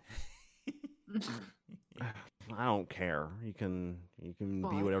 Fuck you. I don't care. You can be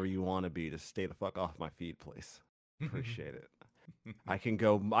Fuck. whatever you want to be. Just stay the fuck off my feed, please. Appreciate it. I can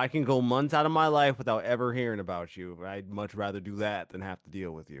go months out of my life without ever hearing about you. I'd much rather do that than have to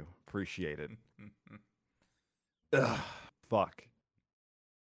deal with you. Appreciate it. Ugh, fuck.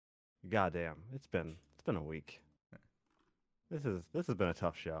 Goddamn. It's been a week. This has been a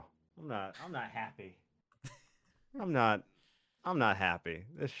tough show. I'm not happy. I'm not happy.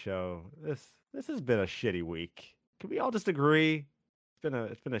 This show, this has been a shitty week. Can we all just agree?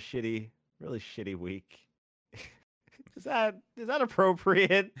 It's been a shitty, really shitty week. Is that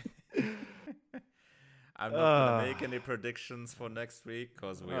appropriate? I'm not gonna make any predictions for next week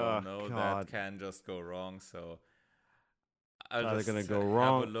because we all Oh, know God. that can just go wrong. So I'll Either just gonna go have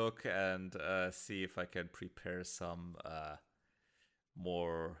wrong- a look and see if I can prepare some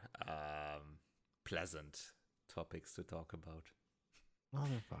more pleasant topics to talk about.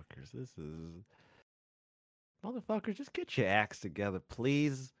 Motherfuckers, just get your acts together,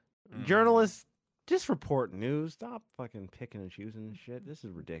 please. Mhm. Journalists, just report news. Stop fucking picking and choosing and shit. This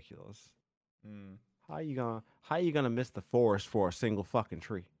is ridiculous. Mm. How you gonna miss the forest for a single fucking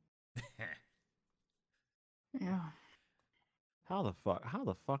tree? Yeah. How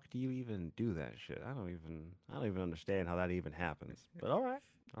the fuck do you even do that shit? I don't even understand how that even happens. But all right,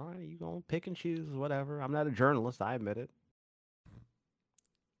 you gonna pick and choose, whatever. I'm not a journalist, I admit it.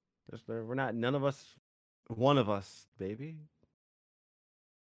 We're not, none of us, one of us, baby.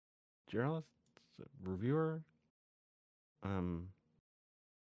 Journalist, reviewer,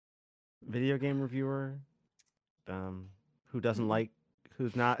 video game reviewer, who doesn't like,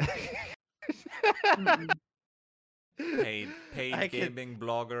 who's not. Mm-mm. Paid I can- gaming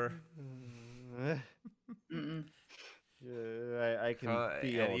blogger. Mm-mm. I can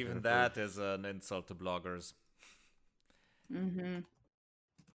feel And even Jennifer. that is an insult to bloggers. Mm-hmm.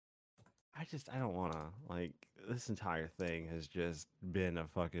 I don't want to, like, this entire thing has just been a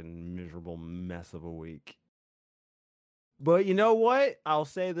fucking miserable mess of a week. But you know what? I'll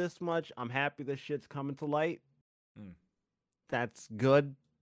say this much. I'm happy this shit's coming to light. Mm. That's good.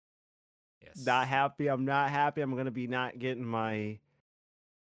 Yes. Not happy. I'm not happy. I'm going to be not getting my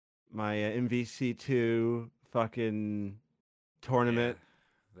MVC2 fucking tournament.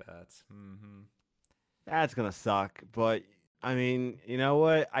 Yeah, that's. Mm-hmm. That's going to suck. But I mean, you know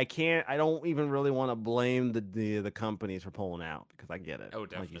what? I don't even really want to blame the companies for pulling out because I get it. Oh, Like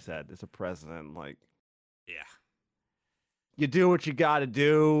definitely. you said, it's a president. Like, Yeah. you do what you got to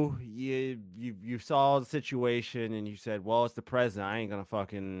do. You saw the situation and you said, well, it's the president. I ain't going to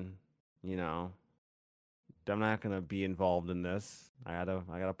fucking, I'm not going to be involved in this. I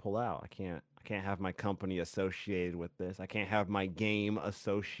gotta pull out. I can't have my company associated with this. I can't have my game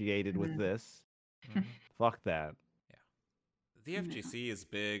associated with Mhm. this. Mhm. Fuck that. The FGC is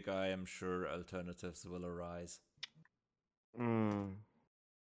big. I am sure alternatives will arise.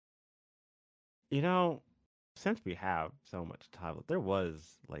 Since we have so much time, there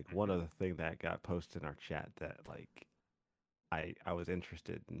was like one other thing that got posted in our chat that like I was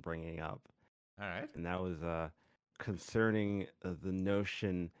interested in bringing up, All right. and that was concerning the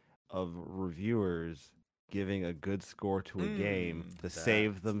notion of reviewers giving a good score to a game to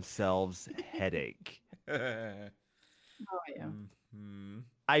save that. themselves headache. Oh yeah. Mhm.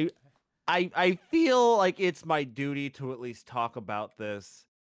 I feel like it's my duty to at least talk about this.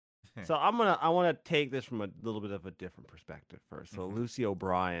 So I want to take this from a little bit of a different perspective first. So Mhm. Lucy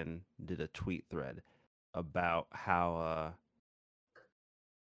O'Brien did a tweet thread about how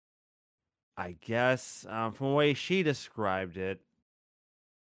I guess from the way she described it,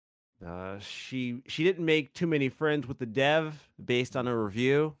 she didn't make too many friends with the dev based on a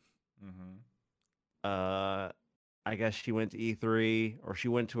review. Mhm. I guess she went to E3 or she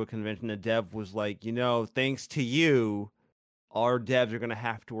went to a convention. The dev was like, thanks to you, our devs are going to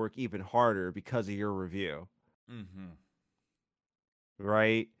have to work even harder because of your review. Mhm.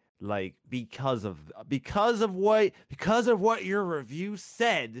 Right? Like because of what your review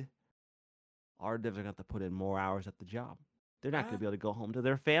said, our devs are going to have to put in more hours at the job. They're not going to be able to go home to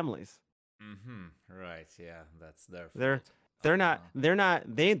their families. Mm-hmm. Right. Yeah, that's their They're fault. they're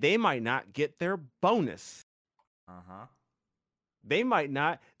not they might not get their bonus. Uh-huh. They might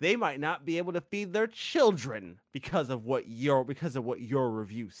not be able to feed their children because of what your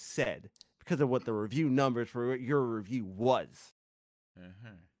review said, because of what the review numbers for what your review was.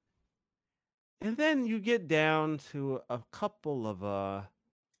 Mm-hmm. And then you get down to a couple of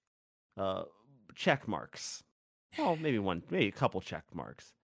check marks. Well, maybe a couple check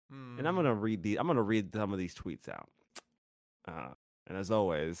marks. And I'm gonna read some of these tweets out. And as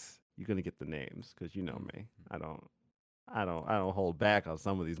always, you're gonna get the names because you know me. I don't hold back on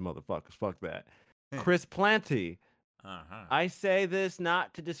some of these motherfuckers. Fuck that. Chris Planty. Uh-huh. I say this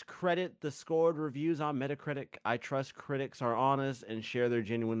not to discredit the scored reviews on Metacritic. I trust critics are honest and share their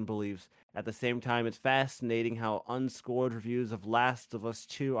genuine beliefs. At the same time, it's fascinating how unscored reviews of Last of Us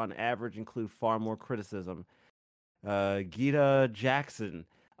 2 on average include far more criticism. Gita Jackson.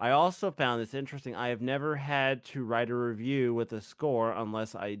 I also found this interesting. I have never had to write a review with a score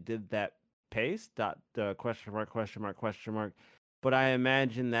unless I did that pace. Question mark, question mark, question mark. But I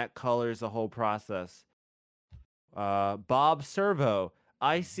imagine that colors the whole process. Bob Servo.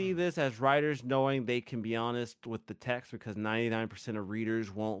 I see this as writers knowing they can be honest with the text because 99% of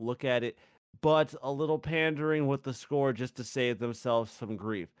readers won't look at it, but a little pandering with the score just to save themselves some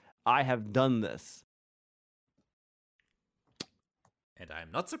grief. I have done this. And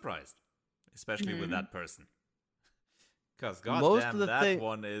I'm not surprised, especially with that person. Because Most goddamn, of the that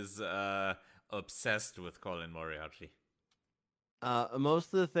one is obsessed with Colin Moriarty.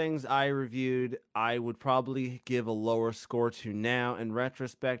 Most of the things I reviewed, I would probably give a lower score to now. In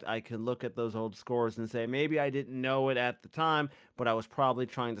retrospect, I can look at those old scores and say maybe I didn't know it at the time, but I was probably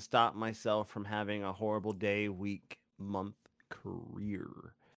trying to stop myself from having a horrible day, week, month,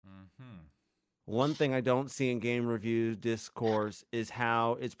 career. Mm-hmm. One thing I don't see in game review discourse is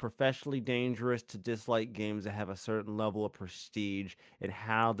how it's professionally dangerous to dislike games that have a certain level of prestige and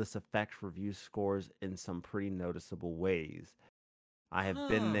how this affects review scores in some pretty noticeable ways. I have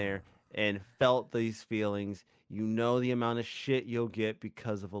been there and felt these feelings. You know the amount of shit you'll get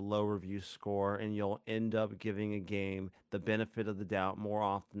because of a low review score, and you'll end up giving a game the benefit of the doubt more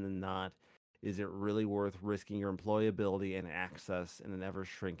often than not. Is it really worth risking your employability and access in an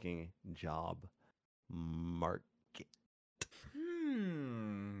ever-shrinking job market?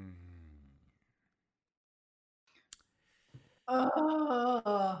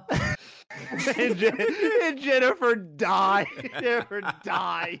 And Jennifer dies. Jennifer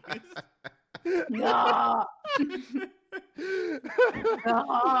dies. No.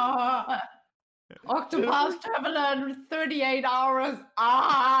 No. Octopath Traveler in 38 hours.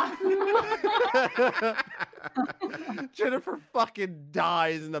 Ah. Jennifer fucking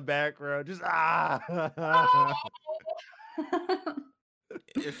dies in the background. Just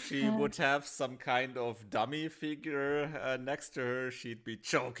If she would have some kind of dummy figure next to her, she'd be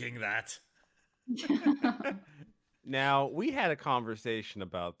choking that. Now, we had a conversation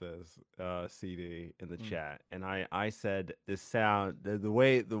about this CD in the chat, and I said this sound the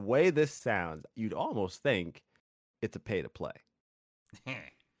way this sounds, you'd almost think it's a pay to play.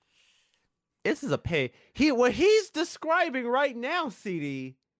 This is a pay. What he's describing right now,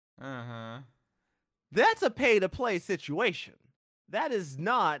 CD. That's a pay to play situation. That is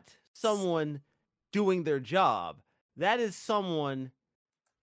not someone doing their job. That is someone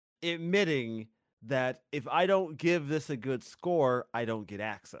admitting that if I don't give this a good score, I don't get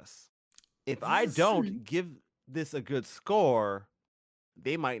access. If I don't give this a good score,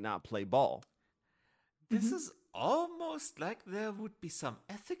 they might not play ball. This is almost like there would be some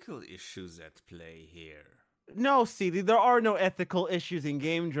ethical issues at play here. No, CD, there are no ethical issues in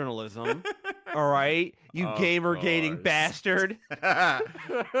game journalism. All right? You gamer-gating bastard.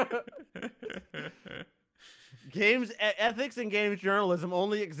 Ethics in games journalism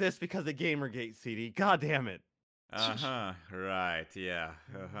only exist because of Gamergate, CD. God damn it. Right, yeah.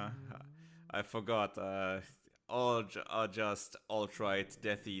 I forgot. All just alt-right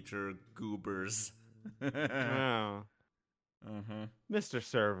Death Eater goobers. Oh. Mr.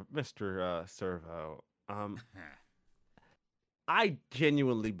 Servo. I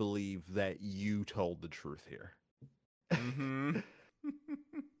genuinely believe that you told the truth here.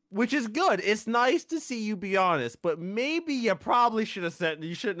 Which is good. It's nice to see you be honest, but maybe you probably shouldn't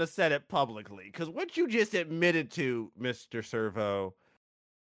have said it publicly. Because what you just admitted to, Mr. Servo,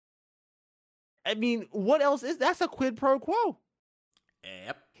 I mean, what else is that's a quid pro quo?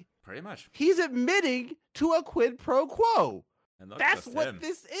 Yep, pretty much. He's admitting to a quid pro quo. And that's what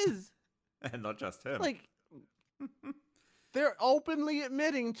this is. And not just him. Like, they're openly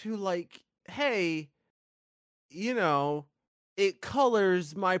admitting to, like, hey, you know, it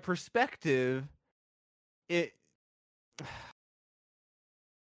colors my perspective. It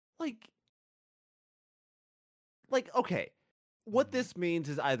like okay. What this means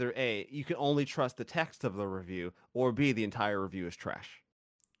is either A, you can only trust the text of the review, or B, the entire review is trash.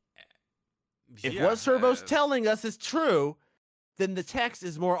 If what Servo's telling us is true, then the text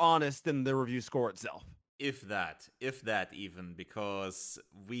is more honest than the review score itself. If that even, because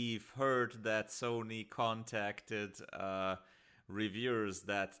we've heard that Sony contacted reviewers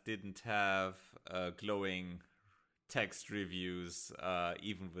that didn't have glowing text reviews,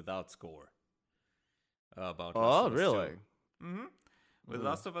 even without score. About Last of Us really? 2. Mm-hmm. With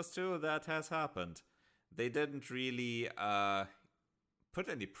Last of Us 2, that has happened. They didn't really put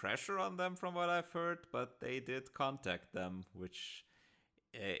any pressure on them, from what I've heard, but they did contact them, which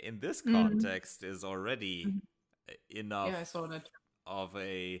in this context is already enough I saw that. of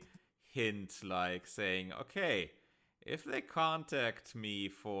a hint, like saying, okay, if they contact me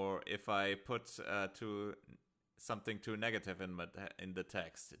for if I put something too negative in the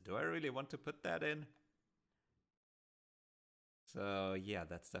text, do I really want to put that in? So yeah,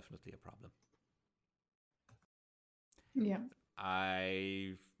 that's definitely a problem. Yeah.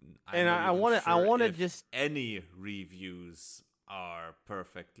 I want to just any reviews are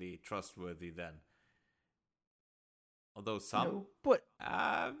perfectly trustworthy then. Although some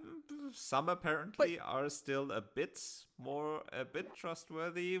apparently are still a bit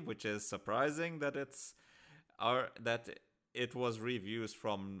trustworthy, which is surprising that it was reviews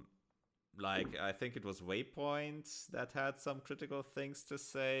from, like, I think it was Waypoint that had some critical things to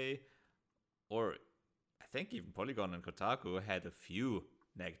say, or I think even Polygon and Kotaku had a few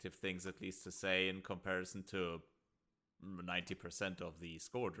negative things at least to say in comparison to 90% of the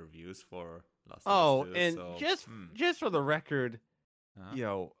scored reviews for Last of Us 2. And just for the record,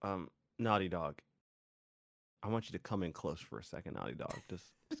 Naughty Dog, I want you to come in close for a second, Naughty Dog.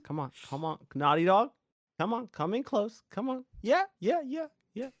 Just come on, Naughty Dog, come in close, come on, yeah.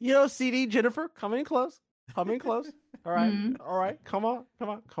 CD Jennifer, come in close. All right, come on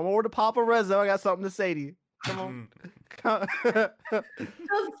over to Papa Rezzo. I got something to say to you. Come on. Just spin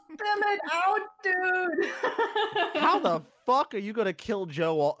it out, dude. How the fuck are you gonna kill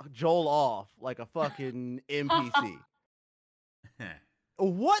Joel off like a fucking NPC?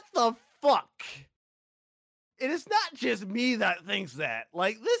 What the fuck? It is not just me that thinks that.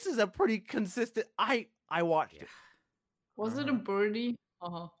 Like, this is a pretty consistent. I watched it. Was it a birdie?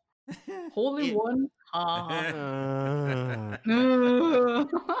 Holy one. I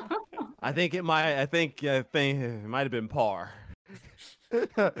think it might. I think it might have been par.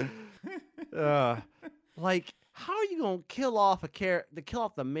 Like, how are you gonna kill off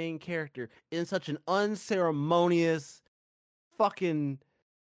the main character in such an unceremonious, fucking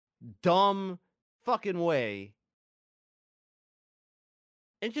dumb, fucking way,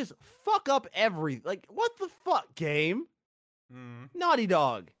 and just fuck up like, what the fuck, game? Naughty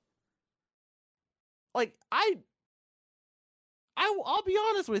Dog. Like, I'll be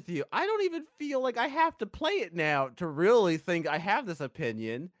honest with you. I don't even feel like I have to play it now to really think I have this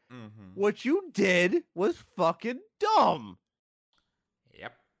opinion. What you did was fucking dumb.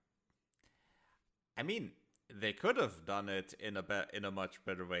 Yep. I mean, they could have done it in a much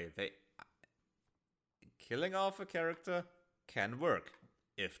better way. Killing off a character can work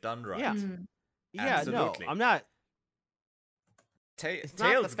if done right. Yeah. Absolutely. No, I'm not. Tales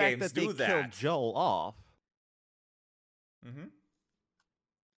not the fact games that do they that. Killed Joel off.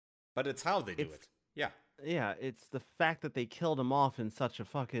 But it's how they do it. Yeah. Yeah, it's the fact that they killed him off in such a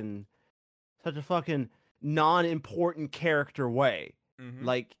fucking non-important character way.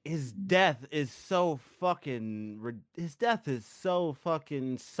 Like, his death is so fucking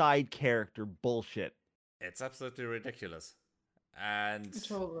side character bullshit. It's absolutely ridiculous. And It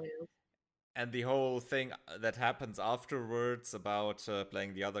totally is. And the whole thing that happens afterwards about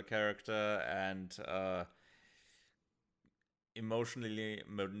playing the other character and emotionally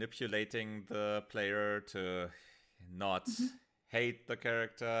manipulating the player to not hate the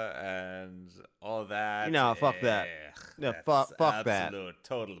character and all that. Fuck that. Yeah, fuck that. Absolute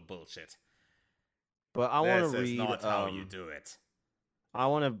total bullshit. But I want to read. This is not how you do it. I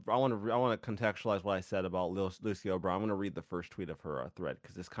want to contextualize what I said about Lucy O'Brien. I'm going to read the first tweet of her thread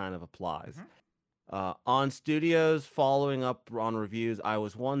because this kind of applies. On studios following up on reviews, I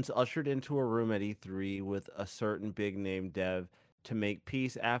was once ushered into a room at E3 with a certain big name dev to make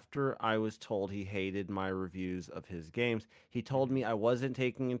peace after I was told he hated my reviews of his games. He told me I wasn't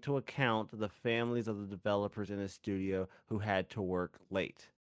taking into account the families of the developers in his studio who had to work late.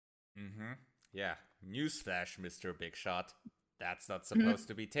 Yeah. Newsflash, Mr. Big Shot. That's not supposed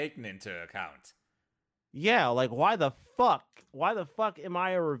to be taken into account. Yeah, like why the fuck? Why the fuck am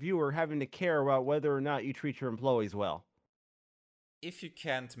I a reviewer having to care about whether or not you treat your employees well? If you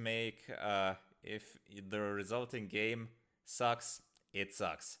can't make, if the resulting game sucks, it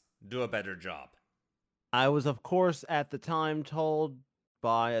sucks. Do a better job. I was, of course, at the time told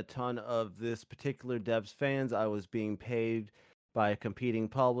by a ton of this particular dev's fans I was being paid by a competing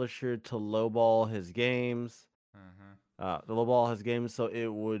publisher to lowball his games. The lowball his games, so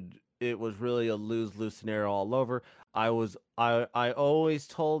it was really a lose-lose scenario all over. I always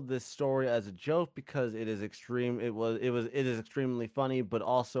told this story as a joke because it is extremely funny, but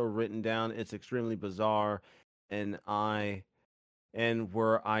also written down, it's extremely bizarre, and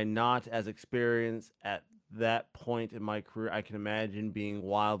were I not as experienced at that point in my career, I can imagine being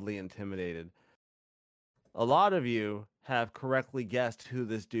wildly intimidated. A lot of you have correctly guessed who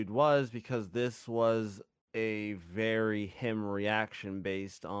this dude was because this was a very him reaction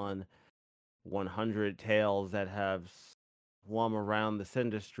based on 100 tales that have swum around this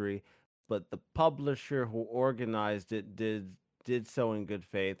industry, but the publisher who organized it did so in good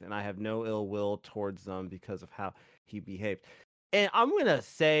faith, and I have no ill will towards them because of how he behaved. And I'm gonna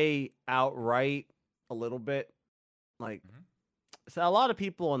say outright a little bit, like, so a lot of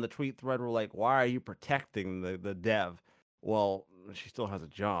people on the tweet thread were like, "Why are you protecting the dev?" Well, she still has a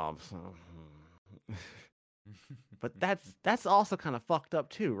job, so. But that's also kind of fucked up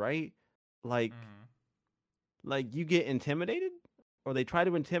too, right? Like, like you get intimidated, or they try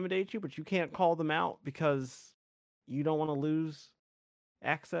to intimidate you, but you can't call them out because you don't want to lose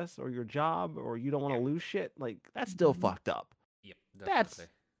access or your job, or you don't want to lose shit. Like that's still fucked up. Yep, definitely.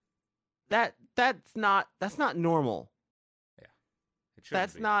 That's not normal. Yeah, it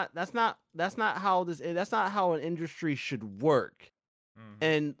shouldn't be. That's not how that's not how an industry should work.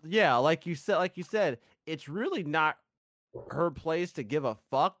 And yeah, like you said, it's really not her place to give a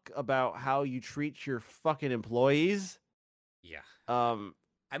fuck about how you treat your fucking employees. Yeah.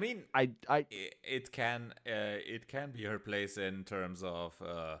 I mean, it can be her place in terms of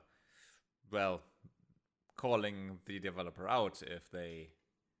well, calling the developer out if they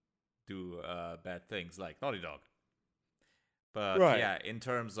do bad things like Naughty Dog. But yeah, in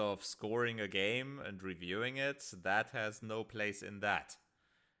terms of scoring a game and reviewing it, that has no place in that.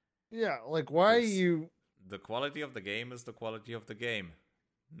 Yeah, like why are you? The quality of the game is the quality of the game,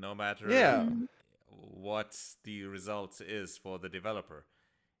 no matter what the result is for the developer.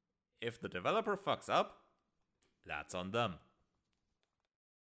 If the developer fucks up, that's on them.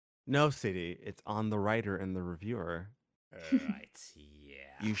 No, CD, it's on the writer and the reviewer. Right. Yeah.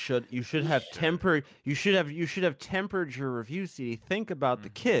 You should have tempered your review, CD. Think about the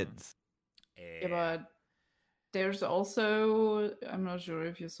kids. Yeah, but there's also, I'm not sure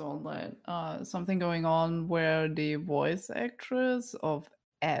if you saw that, something going on where the voice actress of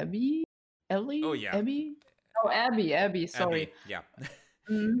Abby, Ellie? Oh yeah. Abby? Oh, Abby. Sorry. Abby, yeah.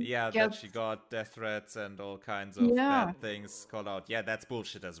 Yeah, that she got death threats and all kinds of bad things called out. Yeah, that's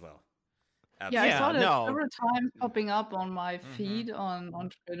bullshit as well. Absolutely. Yeah, I saw that several times popping up on my feed on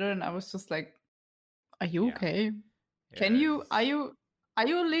Twitter, and I was just like, "Are you okay? Can you? Are you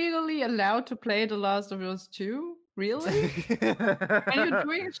legally allowed to play The Last of Us 2? Really? Are you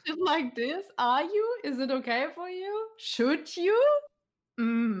doing shit like this? Are you? Is it okay for you? Should you?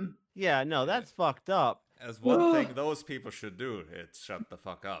 Yeah, no, that's fucked up. As one thing those people should do, it's shut the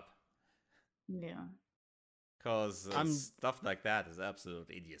fuck up. Yeah. Because stuff like that is absolute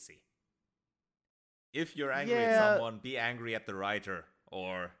idiocy. If you're angry at someone, be angry at the writer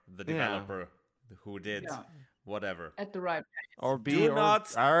or the developer who did whatever. At the right place. Or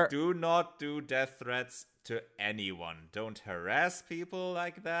do not do death threats to anyone. Don't harass people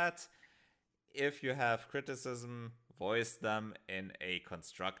like that. If you have criticism, voice them in a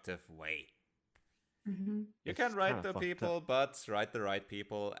constructive way. You can write the people, but write the right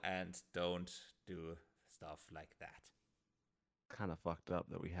people and don't do stuff like that. Kind of fucked up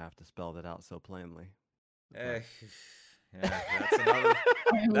that we have to spell that out so plainly.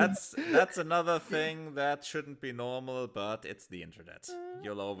 That's another thing that shouldn't be normal, but it's the internet.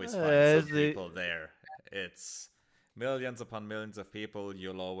 You'll always find some people there. It's millions upon millions of people.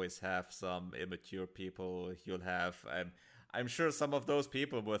 You'll always have some immature people. You'll have, I'm sure some of those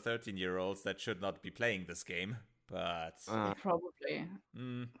people were 13-year-olds that should not be playing this game, but probably.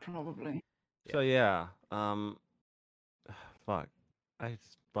 So yeah, fuck, I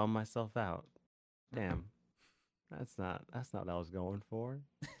just bummed myself out. Damn. That's not what I was going for.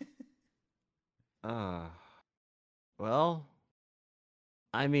 Well,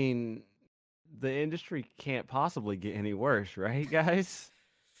 I mean, the industry can't possibly get any worse, right, guys?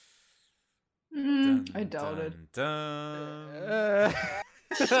 I doubt it.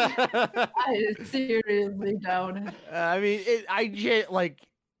 I seriously doubt it. I mean,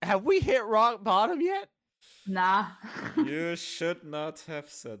 have we hit rock bottom yet? Nah. You should not have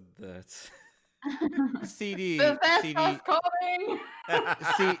said that. CD, Bethesda's coming!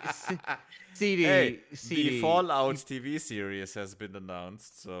 CD, Hey, CD. the Fallout TV series has been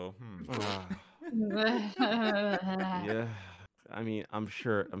announced, so Yeah, I mean, I'm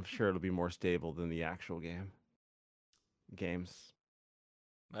sure it'll be more stable than the actual games.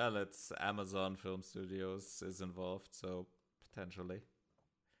 well, it's Amazon Film Studios is involved, so potentially.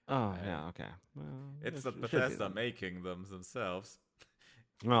 Oh Yeah. yeah, okay. Well, It's it not should be Bethesda then. making them themselves,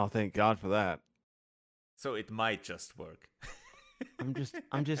 Well, thank God for that. so it might just work. I'm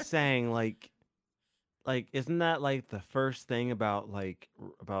just saying, like, isn't that like the first thing about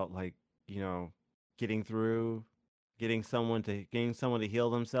getting someone to heal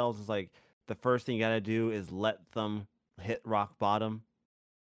themselves is like the first thing you gotta do is let them hit rock bottom,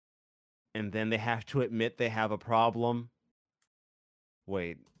 and then they have to admit they have a problem.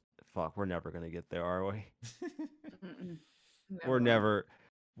 Wait, fuck, we're never gonna get there, are we? Mm-mm. We're never.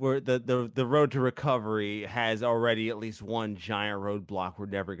 The road to recovery has already at least one giant roadblock we're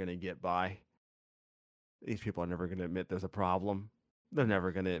never gonna get by. These people are never gonna admit there's a problem. They're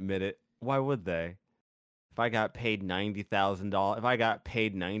never gonna admit it. Why would they? If I got paid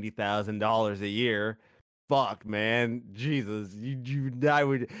 $90,000 a year, fuck, man, Jesus, I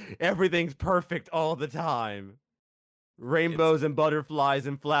would. Everything's perfect all the time. Rainbows and butterflies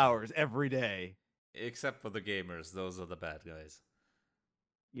and flowers every day. Except for the gamers, those are the bad guys.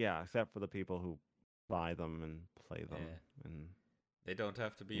 Yeah, except for the people who buy them and play them, Yeah. and They don't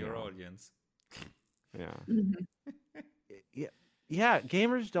have to be your Yeah. audience. yeah, Mhm. yeah.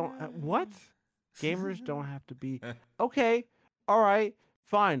 Gamers don't. What? Gamers don't have to be. Okay, all right,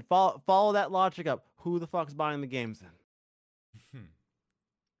 fine. Follow that logic up. Who the fuck's buying the games then?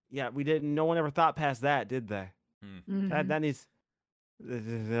 Yeah, we didn't. No one ever thought past that, did they? Mhm. That needs.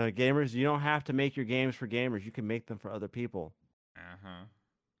 The gamers, you don't have to make your games for gamers. You can make them for other people. Uh-huh.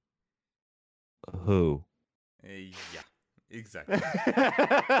 Who? Yeah, exactly.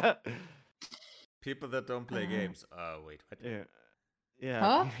 People that don't play games. Wait, what? Yeah, yeah,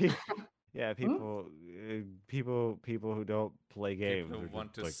 Huh? yeah. People who don't play games. People who are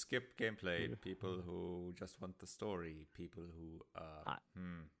want just to skip gameplay. People who just want the story. People who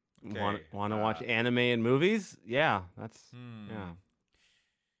want okay, to watch anime and movies. Yeah, that's yeah.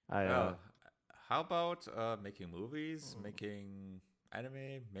 Well, how about making movies, making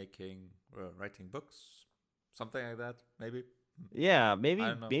anime, writing books, something like that? Maybe. Yeah, I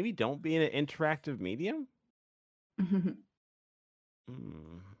don't know. maybe don't be in an interactive medium.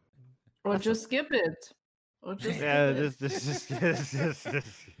 Or That's just skip it. Or just skip Yeah, it.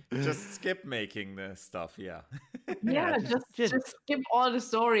 Just skip making the stuff. Yeah. Yeah, just- just skip all the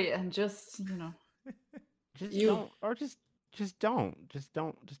story and just just You. don't, or just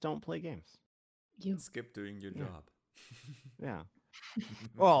don't play games. you. Skip doing your Yeah. job. Yeah.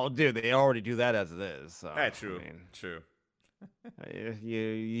 Well, dude, they already do that as it is. So, True. I mean, True.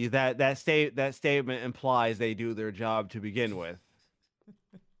 that statement implies they do their job to begin with,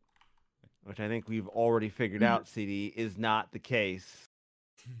 which I think we've already figured out. CD is not the case.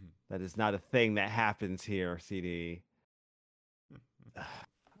 That is not a thing that happens here. CD. All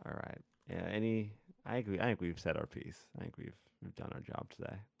right. Yeah. I think we've said our piece. I think we've done our job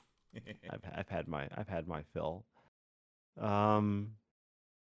today. I've had my fill.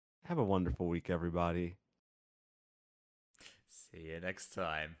 Have a wonderful week, everybody. See you next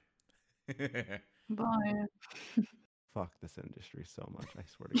time. Bye. Fuck this industry so much. I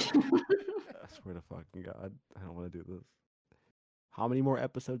swear to God. I swear to fucking God. I don't want to do this. How many more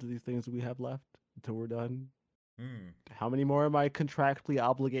episodes of these things do we have left until we're done? How many more am I contractually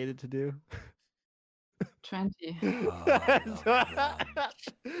obligated to do? 20.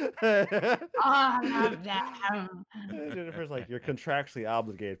 Jennifer's like, you're contractually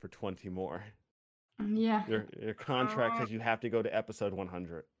obligated for 20 more. Yeah. Your contract says you have to go to episode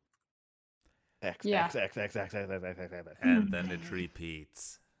 100. X, Yeah. X, X, X, X, X, X, X, X, X. And then it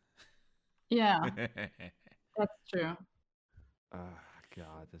repeats. Yeah, that's true. Oh,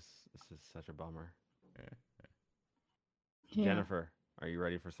 God, this is such a bummer. Yeah. Jennifer, are you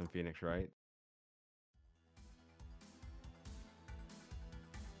ready for some Phoenix Wright?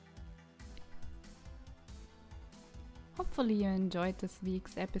 Hopefully you enjoyed this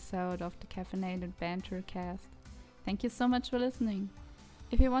week's episode of the Caffeinated Banter Cast. Thank you so much for listening.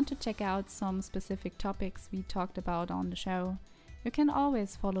 If you want to check out some specific topics we talked about on the show, you can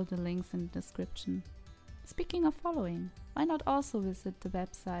always follow the links in the description. Speaking of following, why not also visit the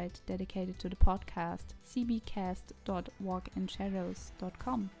website dedicated to the podcast,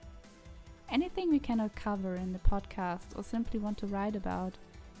 cbcast.walkinshadows.com. Anything we cannot cover in the podcast or simply want to write about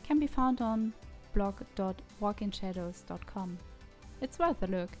can be found on blog.walkinshadows.com. It's worth a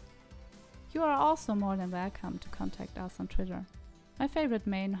look. You are also more than welcome to contact us on Twitter. My favorite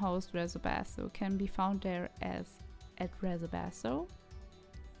main host, Rezobasso, can be found there as @Rezobasso.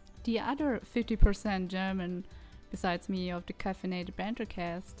 The other 50% German besides me of the Caffeinated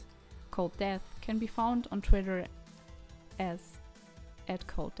Bantercast, Cold Death, can be found on Twitter as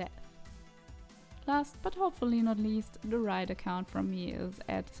 @ColdDeath. Last but hopefully not least, the right account from me is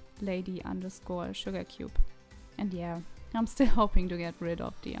 @lady_sugarcube. And yeah, I'm still hoping to get rid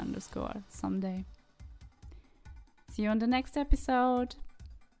of the underscore someday. See you on the next episode.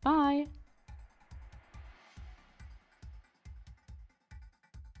 Bye!